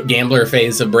Riverboat Gambler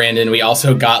phase of Brandon, we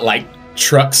also got, like,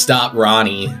 Truck Stop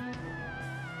Ronnie.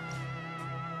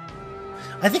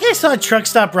 I think I saw Truck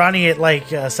Stop Ronnie at, like,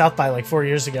 South by, like, 4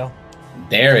 years ago.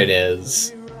 There it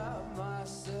is.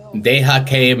 Deja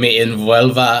que me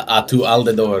envuelva a tu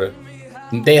alrededor.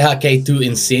 Deja que tu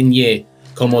enseñe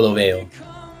como lo veo.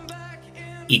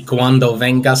 Y cuando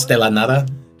vengas de la nada,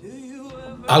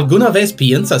 ¿alguna vez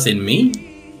piensas en mí?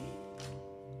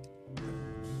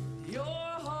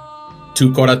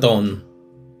 Tu corazón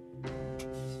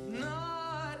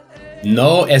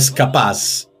no es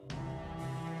capaz.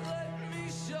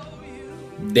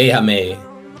 Déjame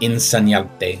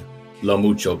enseñarte lo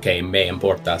mucho que me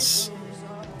importas.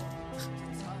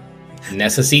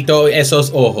 Necesito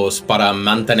esos ojos para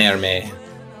mantenerme.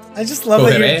 I just love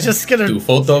that you're just gonna... tu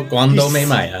foto cuando me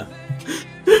maya.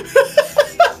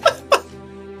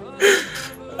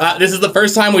 This is the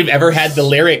first time we've ever had the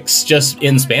lyrics just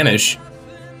in Spanish.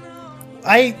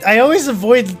 I always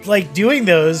avoid, like, doing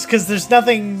those because there's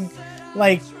nothing,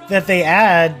 like, that they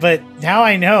add, but now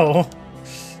I know.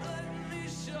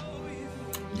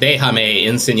 Déjame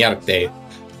enseñarte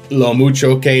lo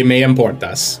mucho que me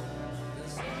importas.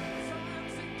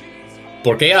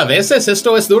 Porque a veces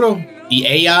esto es duro y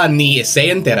ella ni se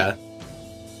entera.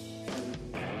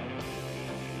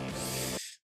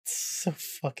 So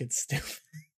fucking stupid.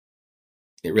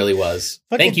 It really was.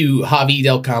 Fucking... Thank you, Javi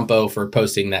Del Campo, for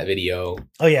posting that video.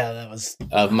 Oh, yeah, that was...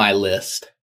 Of my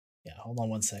list. Yeah, hold on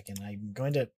 1 second. I'm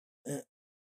going to...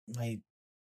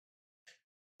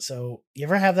 So, you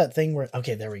ever have that thing where...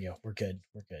 Okay, there we go. We're good.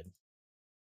 We're good.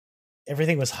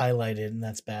 Everything was highlighted, and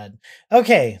that's bad.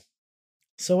 Okay.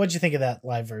 So, what'd you think of that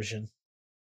live version?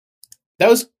 That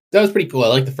was pretty cool. I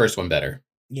like the first one better.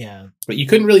 Yeah. But you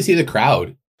couldn't really see the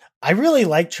crowd. I really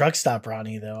like Truck Stop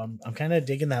Ronnie, though. I'm kind of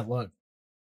digging that look.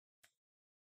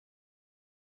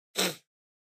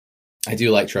 I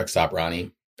do like Truck Stop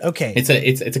Ronnie. Okay. It's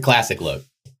a classic look.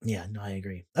 Yeah, no, I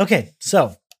agree. Okay,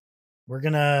 so we're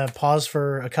going to pause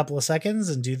for a couple of seconds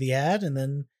and do the ad, and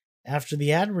then after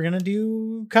the ad, we're going to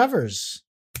do covers.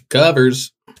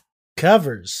 Covers.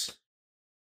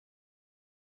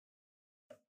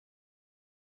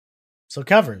 So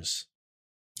covers.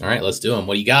 All right, let's do them.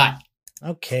 What do you got?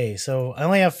 Okay, so I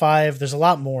only have 5. There's a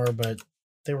lot more, but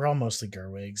they were all mostly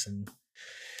Gerwigs, and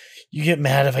you get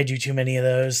mad if I do too many of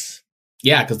those.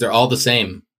 Yeah, because they're all the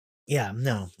same. Yeah,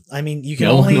 no. I mean, you can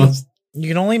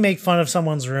only make fun of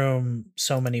someone's room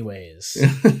so many ways.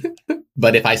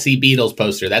 But if I see Beatles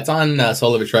poster, that's on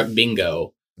Soul of a Truck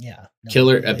Bingo. Yeah. No,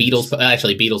 Killer Beatles.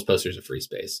 Actually, Beatles posters are free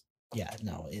space. Yeah,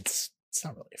 no, it's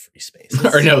not really a free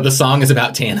space. Or no, the song is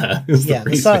about Tana. Yeah,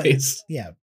 the song. Space.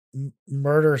 Yeah,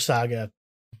 Murder Saga,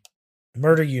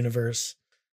 Murder Universe.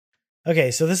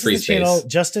 Okay, so this free is the space. channel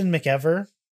Justin McEver,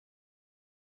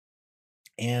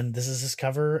 and this is his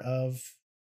cover of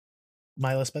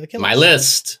My List by the Killers. My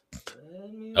List.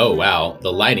 Oh wow,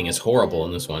 the lighting is horrible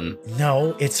in this one.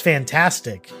 No, it's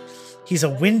fantastic. He's a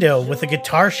window with a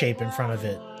guitar shape in front of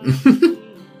it.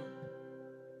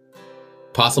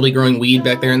 Possibly growing weed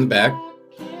back there in the back.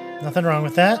 Nothing wrong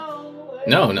with that.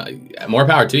 No, more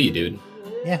power to you, dude.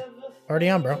 Yeah, party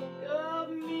on, bro.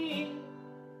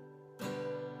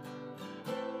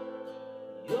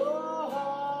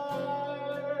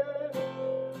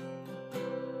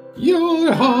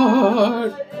 Your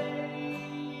heart.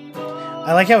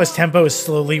 I like how his tempo is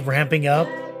slowly ramping up.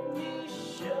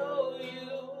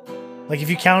 Like if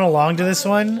you count along to this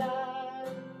one,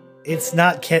 it's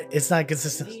not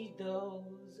consistent.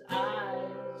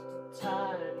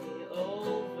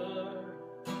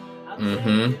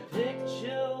 Mm-hmm.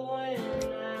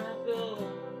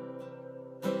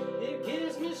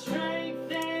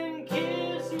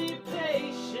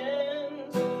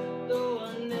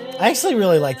 I actually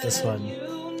really like this one.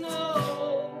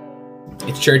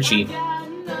 It's churchy.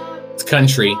 It's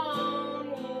country.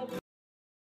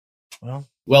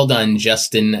 Well done,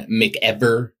 Justin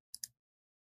McEver.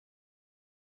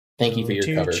 Thank you for your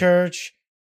cover. Church.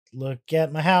 look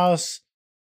at my house.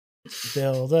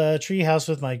 Build a tree house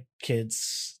with my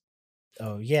kids.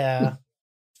 Oh, yeah.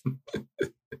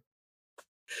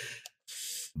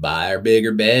 Buy a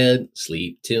bigger bed,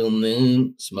 sleep till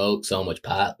noon, smoke so much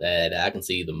pot that I can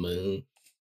see the moon.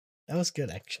 That was good,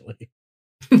 actually.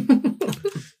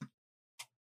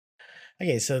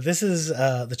 Okay, so this is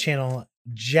the channel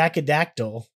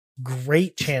Jackadactyl.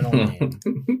 Great channel name.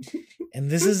 And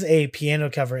this is a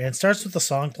piano cover. And it starts with the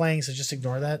song playing, so just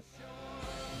ignore that.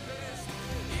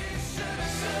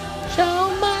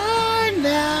 Show mine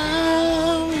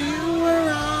now, you were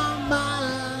all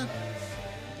mine.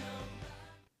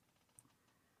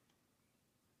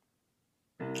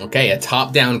 Okay, a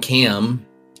top-down cam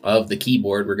of the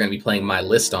keyboard we're going to be playing My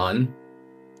List on.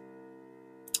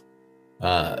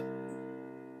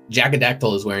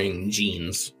 Jackadactyl is wearing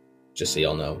jeans, just so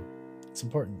y'all know. It's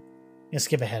important. I'm gonna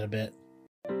skip ahead a bit.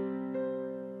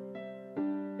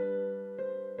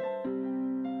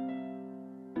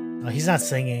 Oh, he's not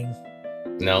singing.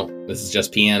 No, this is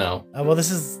just piano. Well, the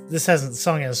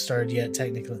song hasn't started yet,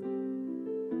 technically.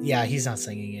 Yeah, he's not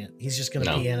singing it. He's just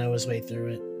gonna piano his way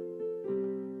through it.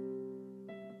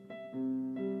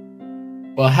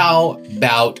 Well, how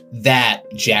about that,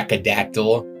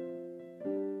 Jackadactyl?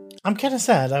 I'm kind of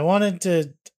sad. I want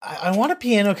a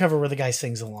piano cover where the guy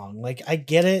sings along. Like, I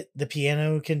get it. The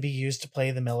piano can be used to play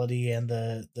the melody and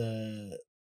the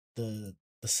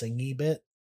singy bit.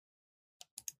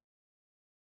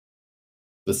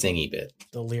 The singy bit.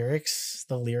 The lyrics,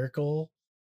 the lyrical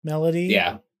melody.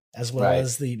 Yeah. As well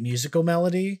as the musical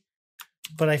melody.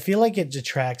 But I feel like it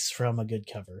detracts from a good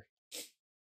cover.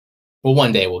 Well,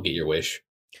 one day we'll get your wish.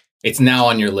 It's now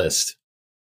on your list.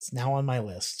 It's now on my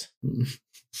list.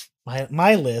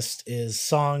 My list is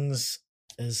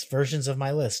versions of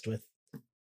my list with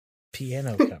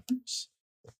piano covers.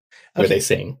 Where they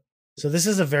sing. So this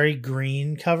is a very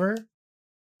green cover.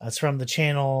 It's from the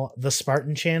channel, The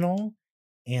Spartan Channel.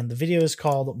 And the video is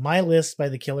called My List by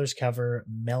the Killers cover,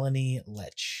 Melanie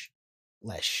Lesh.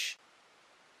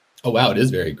 Oh, wow. It is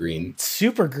very green.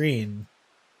 Super green.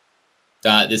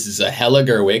 This is a Hella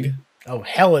Gerwig. Oh,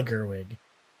 Hella Gerwig.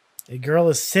 A girl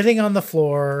is sitting on the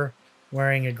floor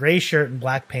wearing a gray shirt and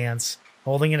black pants,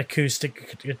 holding an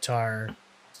acoustic guitar.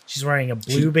 She's wearing a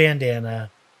blue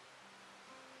bandana.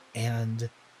 And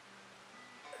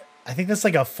I think that's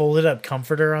like a folded up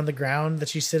comforter on the ground that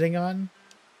she's sitting on.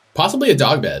 Possibly a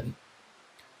dog bed.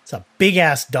 It's a big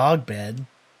ass dog bed.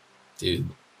 Dude,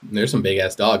 there's some big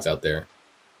ass dogs out there.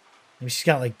 Maybe she's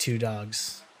got like 2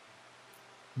 dogs.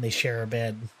 And they share a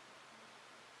bed.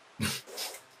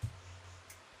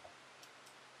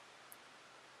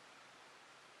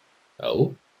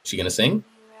 Oh, is she gonna sing?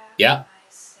 Yeah.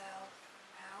 She's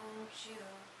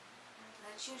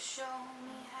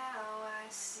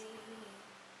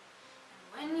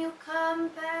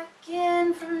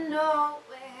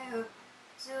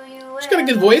got a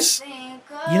good voice.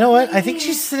 You know what? I think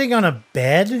she's sitting on a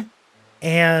bed,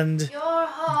 and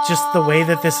just the way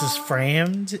that this is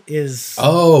framed is...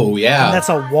 Oh, yeah. And that's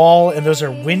a wall, and those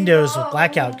are windows with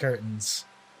blackout curtains.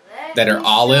 That are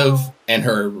olive, and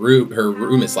her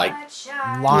room is like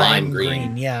lime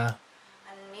green. Yeah.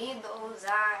 I need those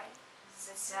eyes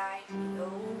to tide me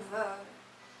over.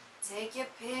 Take your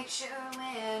picture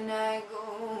when I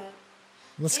go.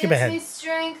 Let's skip ahead. Gives me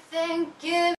strength and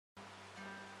give.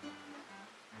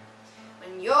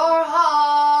 When your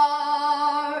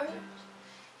heart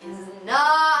is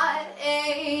not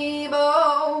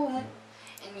able,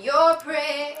 and your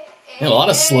prayer. A lot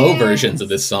of slow versions of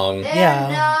this song.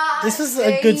 Yeah, this is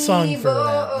a good song for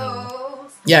that, though.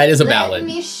 Yeah, it is a ballad. Let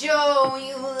me show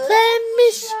you. Let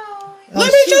me show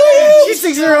you. She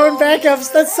sings her own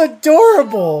backups. That's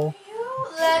adorable.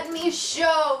 Let me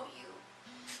show you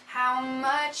how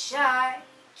much I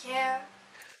care.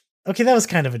 Okay, that was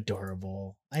kind of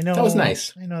adorable. I know that was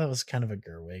nice. I know that was kind of a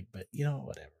Gerwig, but you know,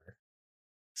 whatever.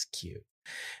 It's cute.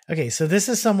 Okay, so this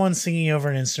is someone singing over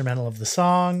an instrumental of the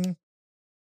song.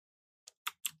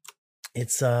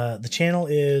 It's the channel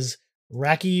is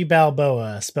Raki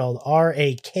Balboa, spelled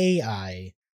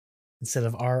R-A-K-I instead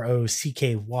of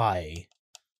R-O-C-K-Y.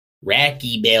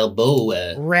 Raki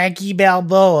Balboa. Raki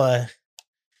Balboa.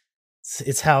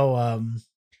 It's how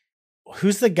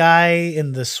who's the guy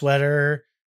in the sweater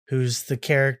who's the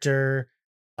character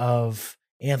of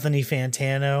Anthony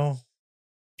Fantano?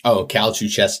 Oh, Cal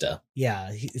Chuchesta. Yeah,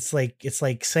 it's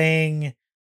like saying,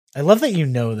 I love that you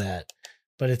know that,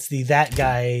 but it's that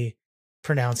guy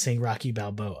pronouncing Rocky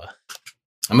Balboa.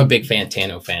 I'm a big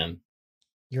Fantano fan.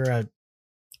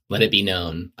 Let it be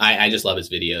known. I just love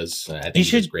his videos. I think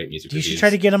he does great music. You should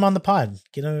try to get him on the pod.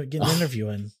 Get an interview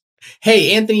in.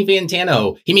 Hey, Anthony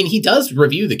Fantano. I mean, he does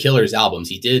review the Killers albums.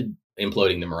 He did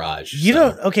Imploding the Mirage. You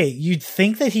don't, okay, you'd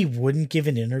think that he wouldn't give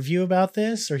an interview about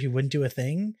this or he wouldn't do a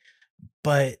thing,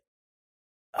 but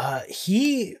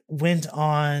he went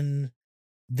on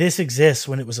This Exists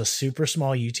when it was a super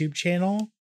small YouTube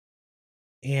channel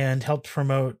and helped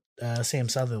promote Sam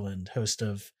Sutherland, host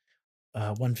of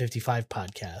 155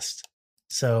 podcast.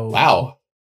 So Wow.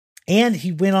 and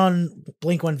he went on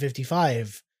Blink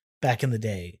 155 back in the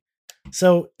day.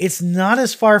 So it's not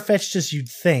as far-fetched as you'd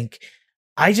think.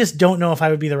 I just don't know if I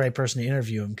would be the right person to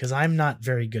interview him because I'm not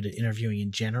very good at interviewing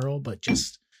in general, but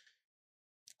just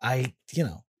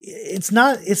it's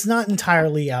not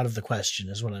entirely out of the question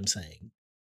is what I'm saying.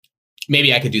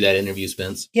 Maybe I could do that interview,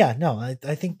 Spence. Yeah, no, I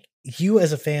think you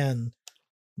as a fan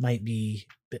might be,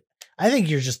 I think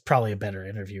you're just probably a better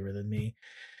interviewer than me.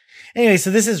 Anyway, so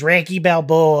this is Rocky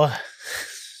Balboa.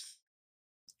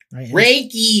 Right?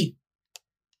 Reiki!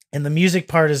 And the music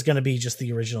part is going to be just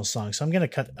the original song. So I'm going to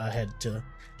cut ahead to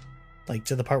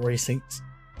the part where he sings,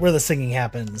 where the singing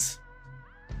happens.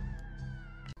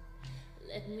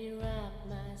 Let me wrap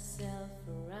myself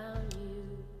around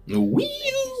you.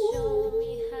 Whee! Show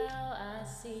me how I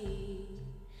see.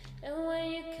 And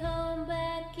when you come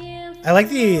back in, I like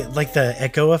the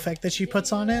echo effect that she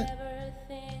puts on it. never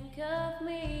think of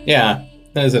me. Yeah,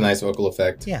 that is a nice vocal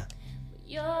effect. Yeah.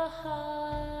 Your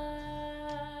heart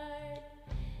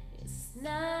is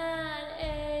not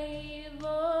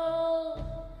able.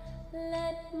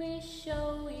 Let me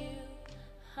show you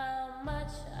how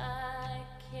much I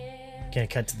care. Gonna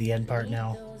cut to the end part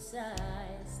now. Those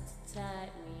eyes to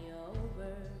tide me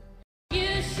over.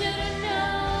 You should have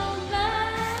known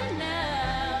by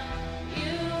now.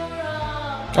 You're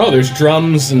all Oh, there's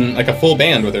drums and like a full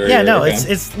band with her. Yeah, no, Okay.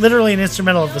 it's literally an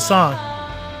instrumental of the song.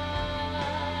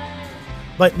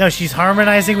 But no, she's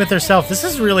harmonizing with herself. This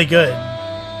is really good.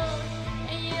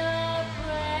 and your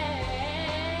prayers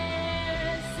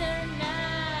are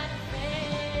not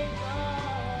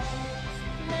fables.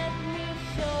 Let me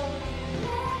show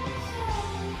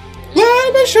you.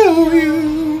 Let me show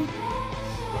you.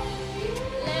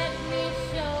 Let me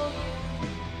show you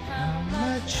how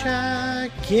Much I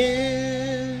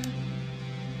give.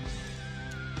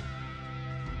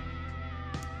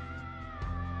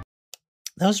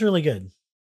 That was really good.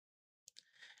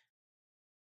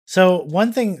 So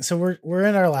one thing, so we're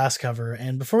in our last cover,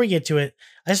 and before we get to it,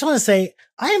 I just want to say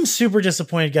I am super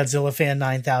disappointed Godzilla Fan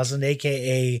 9000,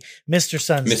 aka Mr.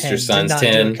 Sun's Mr. 10, Sun's did not do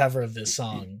 10. a cover of this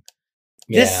song.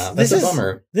 Yeah, that's a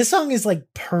bummer. This song is like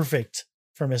perfect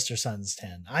for Mr. Sun's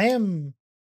 10. I am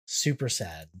super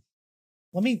sad.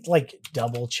 Let me like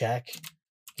double check.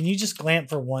 Can you just glance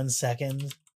for 1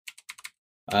 second?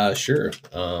 Sure.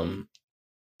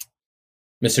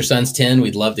 Mr. Sun's 10,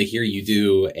 we'd love to hear you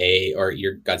do or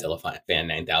your Godzilla Fan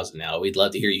 9000 now. We'd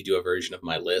love to hear you do a version of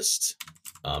My List.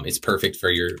 It's perfect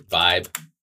for your vibe,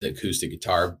 the acoustic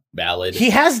guitar ballad. He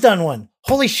has done one.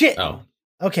 Holy shit. Oh,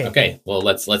 Okay. okay. Well,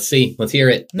 let's see. Let's hear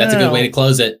it. No, That's a no, good way no. to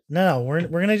close it. No, we're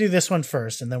gonna do this one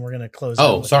first, and then we're gonna close.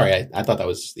 Oh, out with sorry. it. I thought that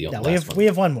was the No, last one. we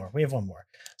have one more. We have one more.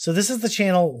 So this is the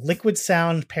channel Liquid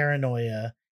Sound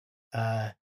Paranoia,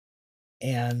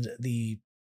 and the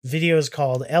video is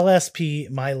called LSP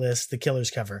My List, the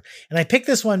Killers cover. And I picked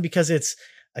this one because it's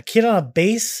a kid on a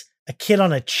bass, a kid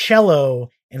on a cello,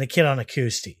 and a kid on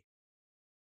acoustic.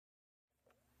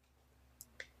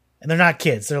 And they're not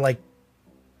kids; they're like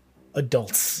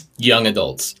adults. Young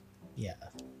adults. Yeah,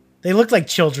 they look like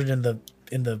children in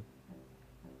the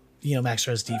Max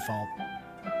Rose Default.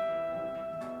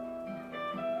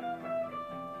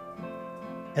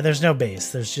 And there's no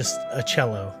bass. There's just a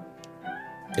cello.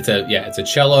 It's a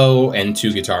cello and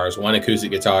two guitars, one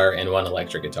acoustic guitar and one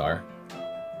electric guitar.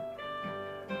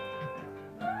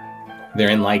 They're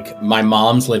in like my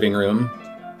mom's living room.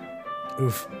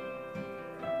 Oof.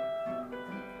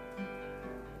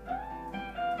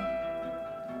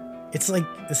 It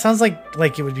sounds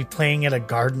like it would be playing at a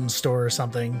garden store or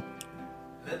something.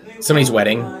 Somebody's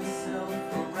wedding.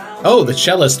 Oh, the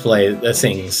cellist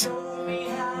sings.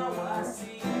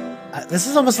 This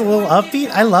is almost a little upbeat.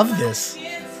 I love this.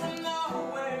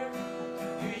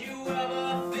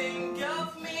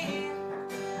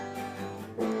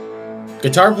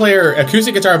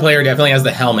 Acoustic guitar player definitely has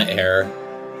the helmet hair.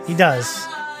 He does.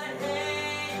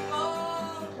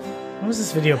 When was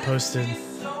this video posted?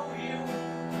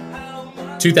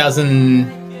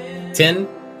 2010?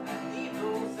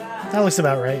 That looks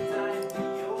about right.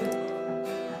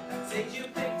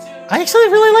 I actually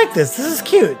really like this. This is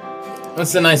cute.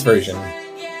 That's a nice version.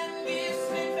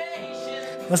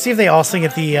 Let's see if they all sing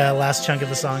at the last chunk of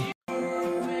the song.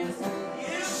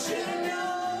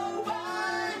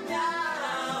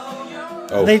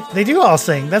 Oh, They do all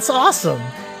sing. That's awesome.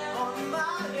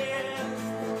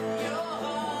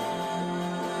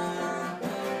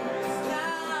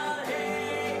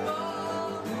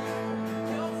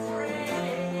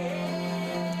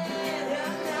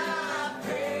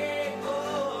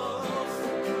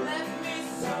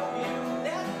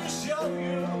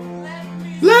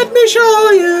 let me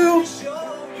show you.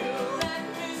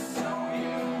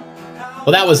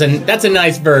 Well, that's a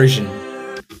nice version.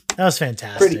 That was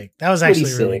fantastic. That was pretty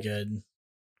actually really sick. good.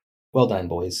 Well done,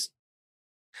 boys.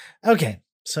 Okay,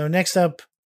 so next up,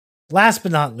 last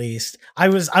but not least,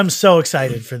 I'm so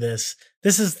excited for this.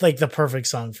 This is like the perfect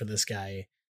song for this guy.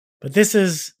 But this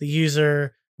is the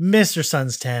user Mr.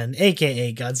 Suns 10,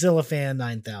 aka Godzilla Fan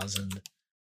 9000,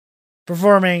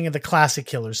 performing the classic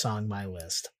Killer song My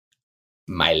List.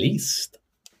 My least.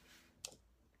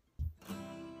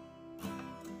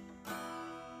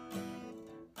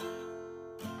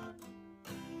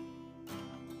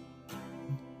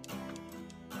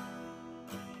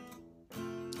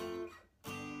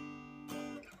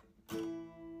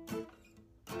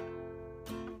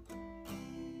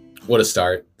 What a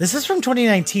start. This is from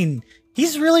 2019.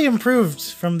 He's really improved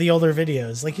from the older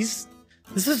videos. Like this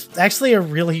is actually a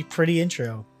really pretty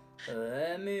intro.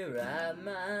 Let me wrap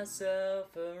myself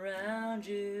around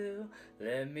you.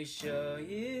 Let me show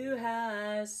you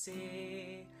how I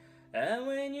see. And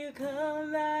when you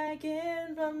come back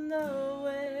in from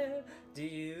nowhere, do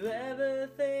you ever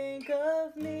think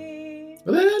of me?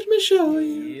 Let me show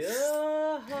you.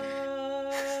 Your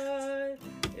heart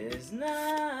is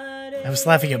not. I was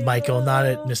laughing at Michael, not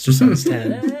at Mr. Suns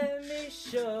 10. Let me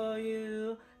show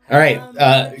you. All right,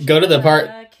 go to the part,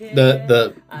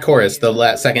 the chorus,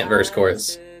 the second verse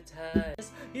chorus.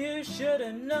 You should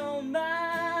have known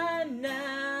by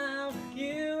now.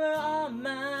 You were on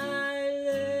my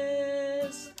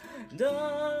list.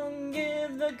 Don't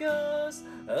give the ghost,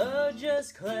 or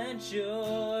just clench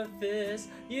your fist.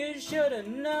 You should have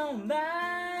known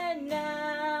by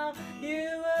now.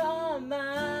 You were on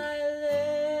my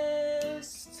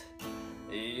list.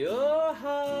 Your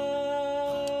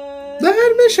heart.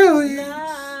 Let me show you.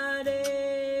 Not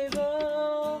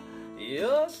able,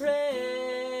 your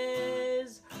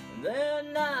praise, they're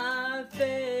not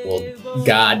faithful. Well,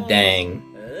 god dang.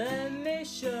 Let me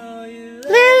show you.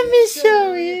 Let me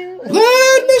show you.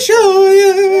 Let me show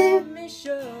you. Let me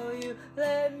show you.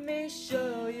 Let me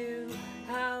show you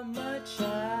how much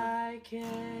I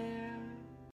care.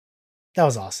 That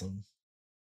was awesome.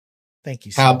 Thank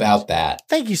you so How much. about that?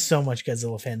 Thank you so much,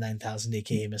 Godzilla Fan 9000,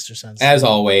 aka Mr. Suns. As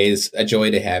always, a joy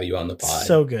to have you on the pod.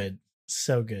 So good.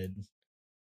 So good.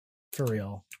 For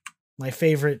real. My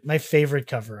favorite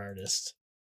cover artist.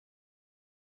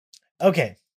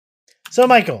 Okay. So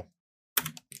Michael,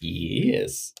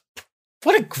 Yes.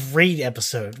 what a great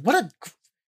episode.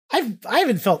 I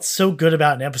haven't felt so good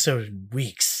about an episode in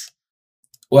weeks.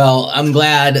 Well, I'm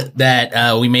glad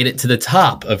that we made it to the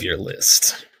top of your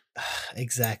list.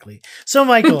 Exactly. So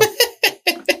Michael,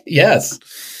 Yes.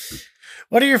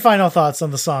 what are your final thoughts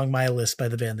on the song My List by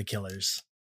the band The Killers?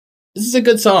 This is a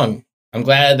good song. I'm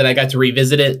glad that I got to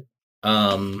revisit it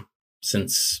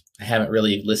since I haven't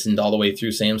really listened all the way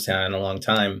through Sam's Town in a long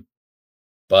time.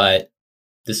 But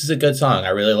this is a good song. I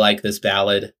really like this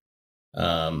ballad.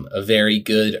 A very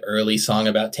good early song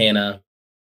about Tana.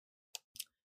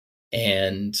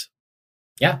 And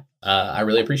yeah, I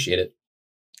really appreciate it.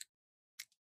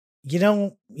 You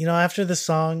know, after this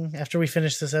song, after we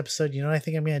finish this episode, you know what I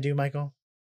think I'm going to do, Michael?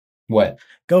 What?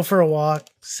 Go for a walk,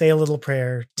 say a little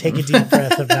prayer, take a deep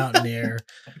breath of mountain air,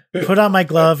 put on my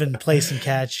glove and play some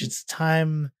catch. It's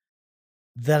time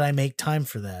that I make time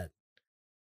for that.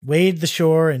 Wade the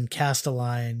shore and cast a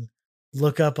line,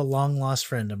 look up a long lost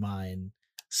friend of mine,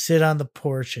 sit on the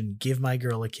porch and give my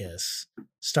girl a kiss,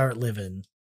 start living.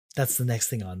 That's the next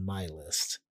thing on my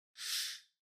list.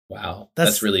 Wow.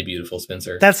 That's- That's really beautiful,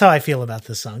 Spencer. That's how I feel about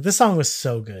this song. This song was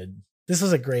so good. This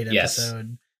was a great Yes.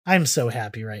 episode. I'm so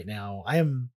happy right now.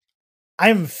 I'm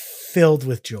filled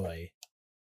with joy.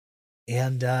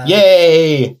 And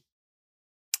Yay!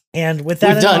 and with that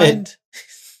We've in done it. mind,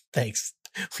 thanks.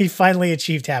 We finally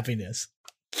achieved happiness.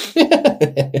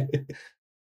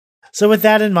 So with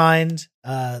that in mind,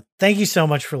 thank you so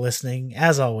much for listening,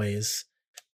 as always.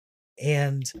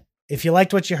 And if you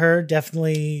liked what you heard,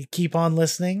 definitely keep on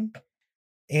listening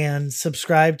and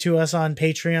subscribe to us on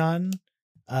Patreon.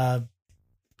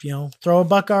 Throw a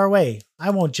buck our way.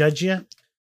 I won't judge you.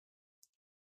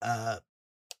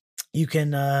 You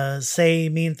can say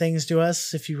mean things to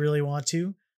us if you really want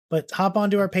to, but hop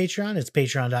onto our Patreon. It's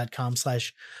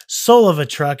patreon.com/soul of a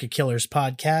truck, a Killers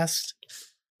podcast.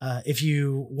 If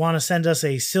you want to send us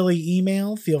a silly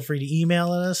email, feel free to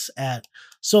email us at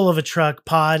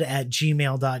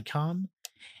soulofatruckpod@gmail.com.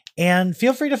 And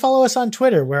feel free to follow us on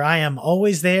Twitter, where I am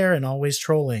always there and always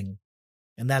trolling.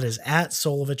 And that is at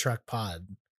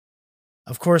soulofatruckpod.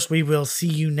 Of course, we will see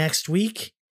you next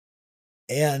week.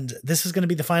 And this is going to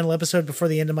be the final episode before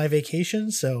the end of my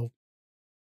vacation. So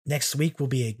next week will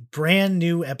be a brand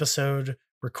new episode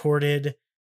recorded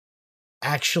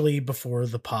actually before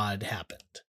the pod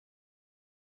happened.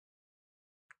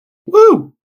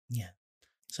 Woo! Yeah.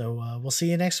 So we'll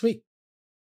see you next week.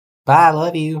 Bye.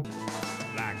 Love you.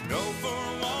 Like go for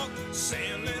a walk,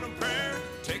 say a little prayer,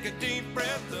 take a deep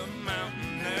breath of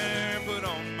mountain air, put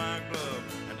on my glove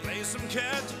and play some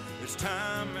catch. It's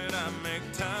time that I make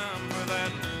time for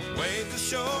that. Wade the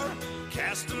shore,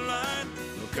 cast a line,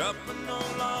 look up an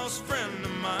old lost friend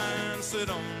of mine, sit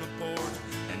on the porch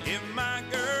and give my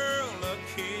girl a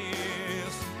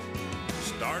kiss.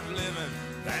 Start living,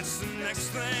 that's the next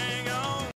thing on.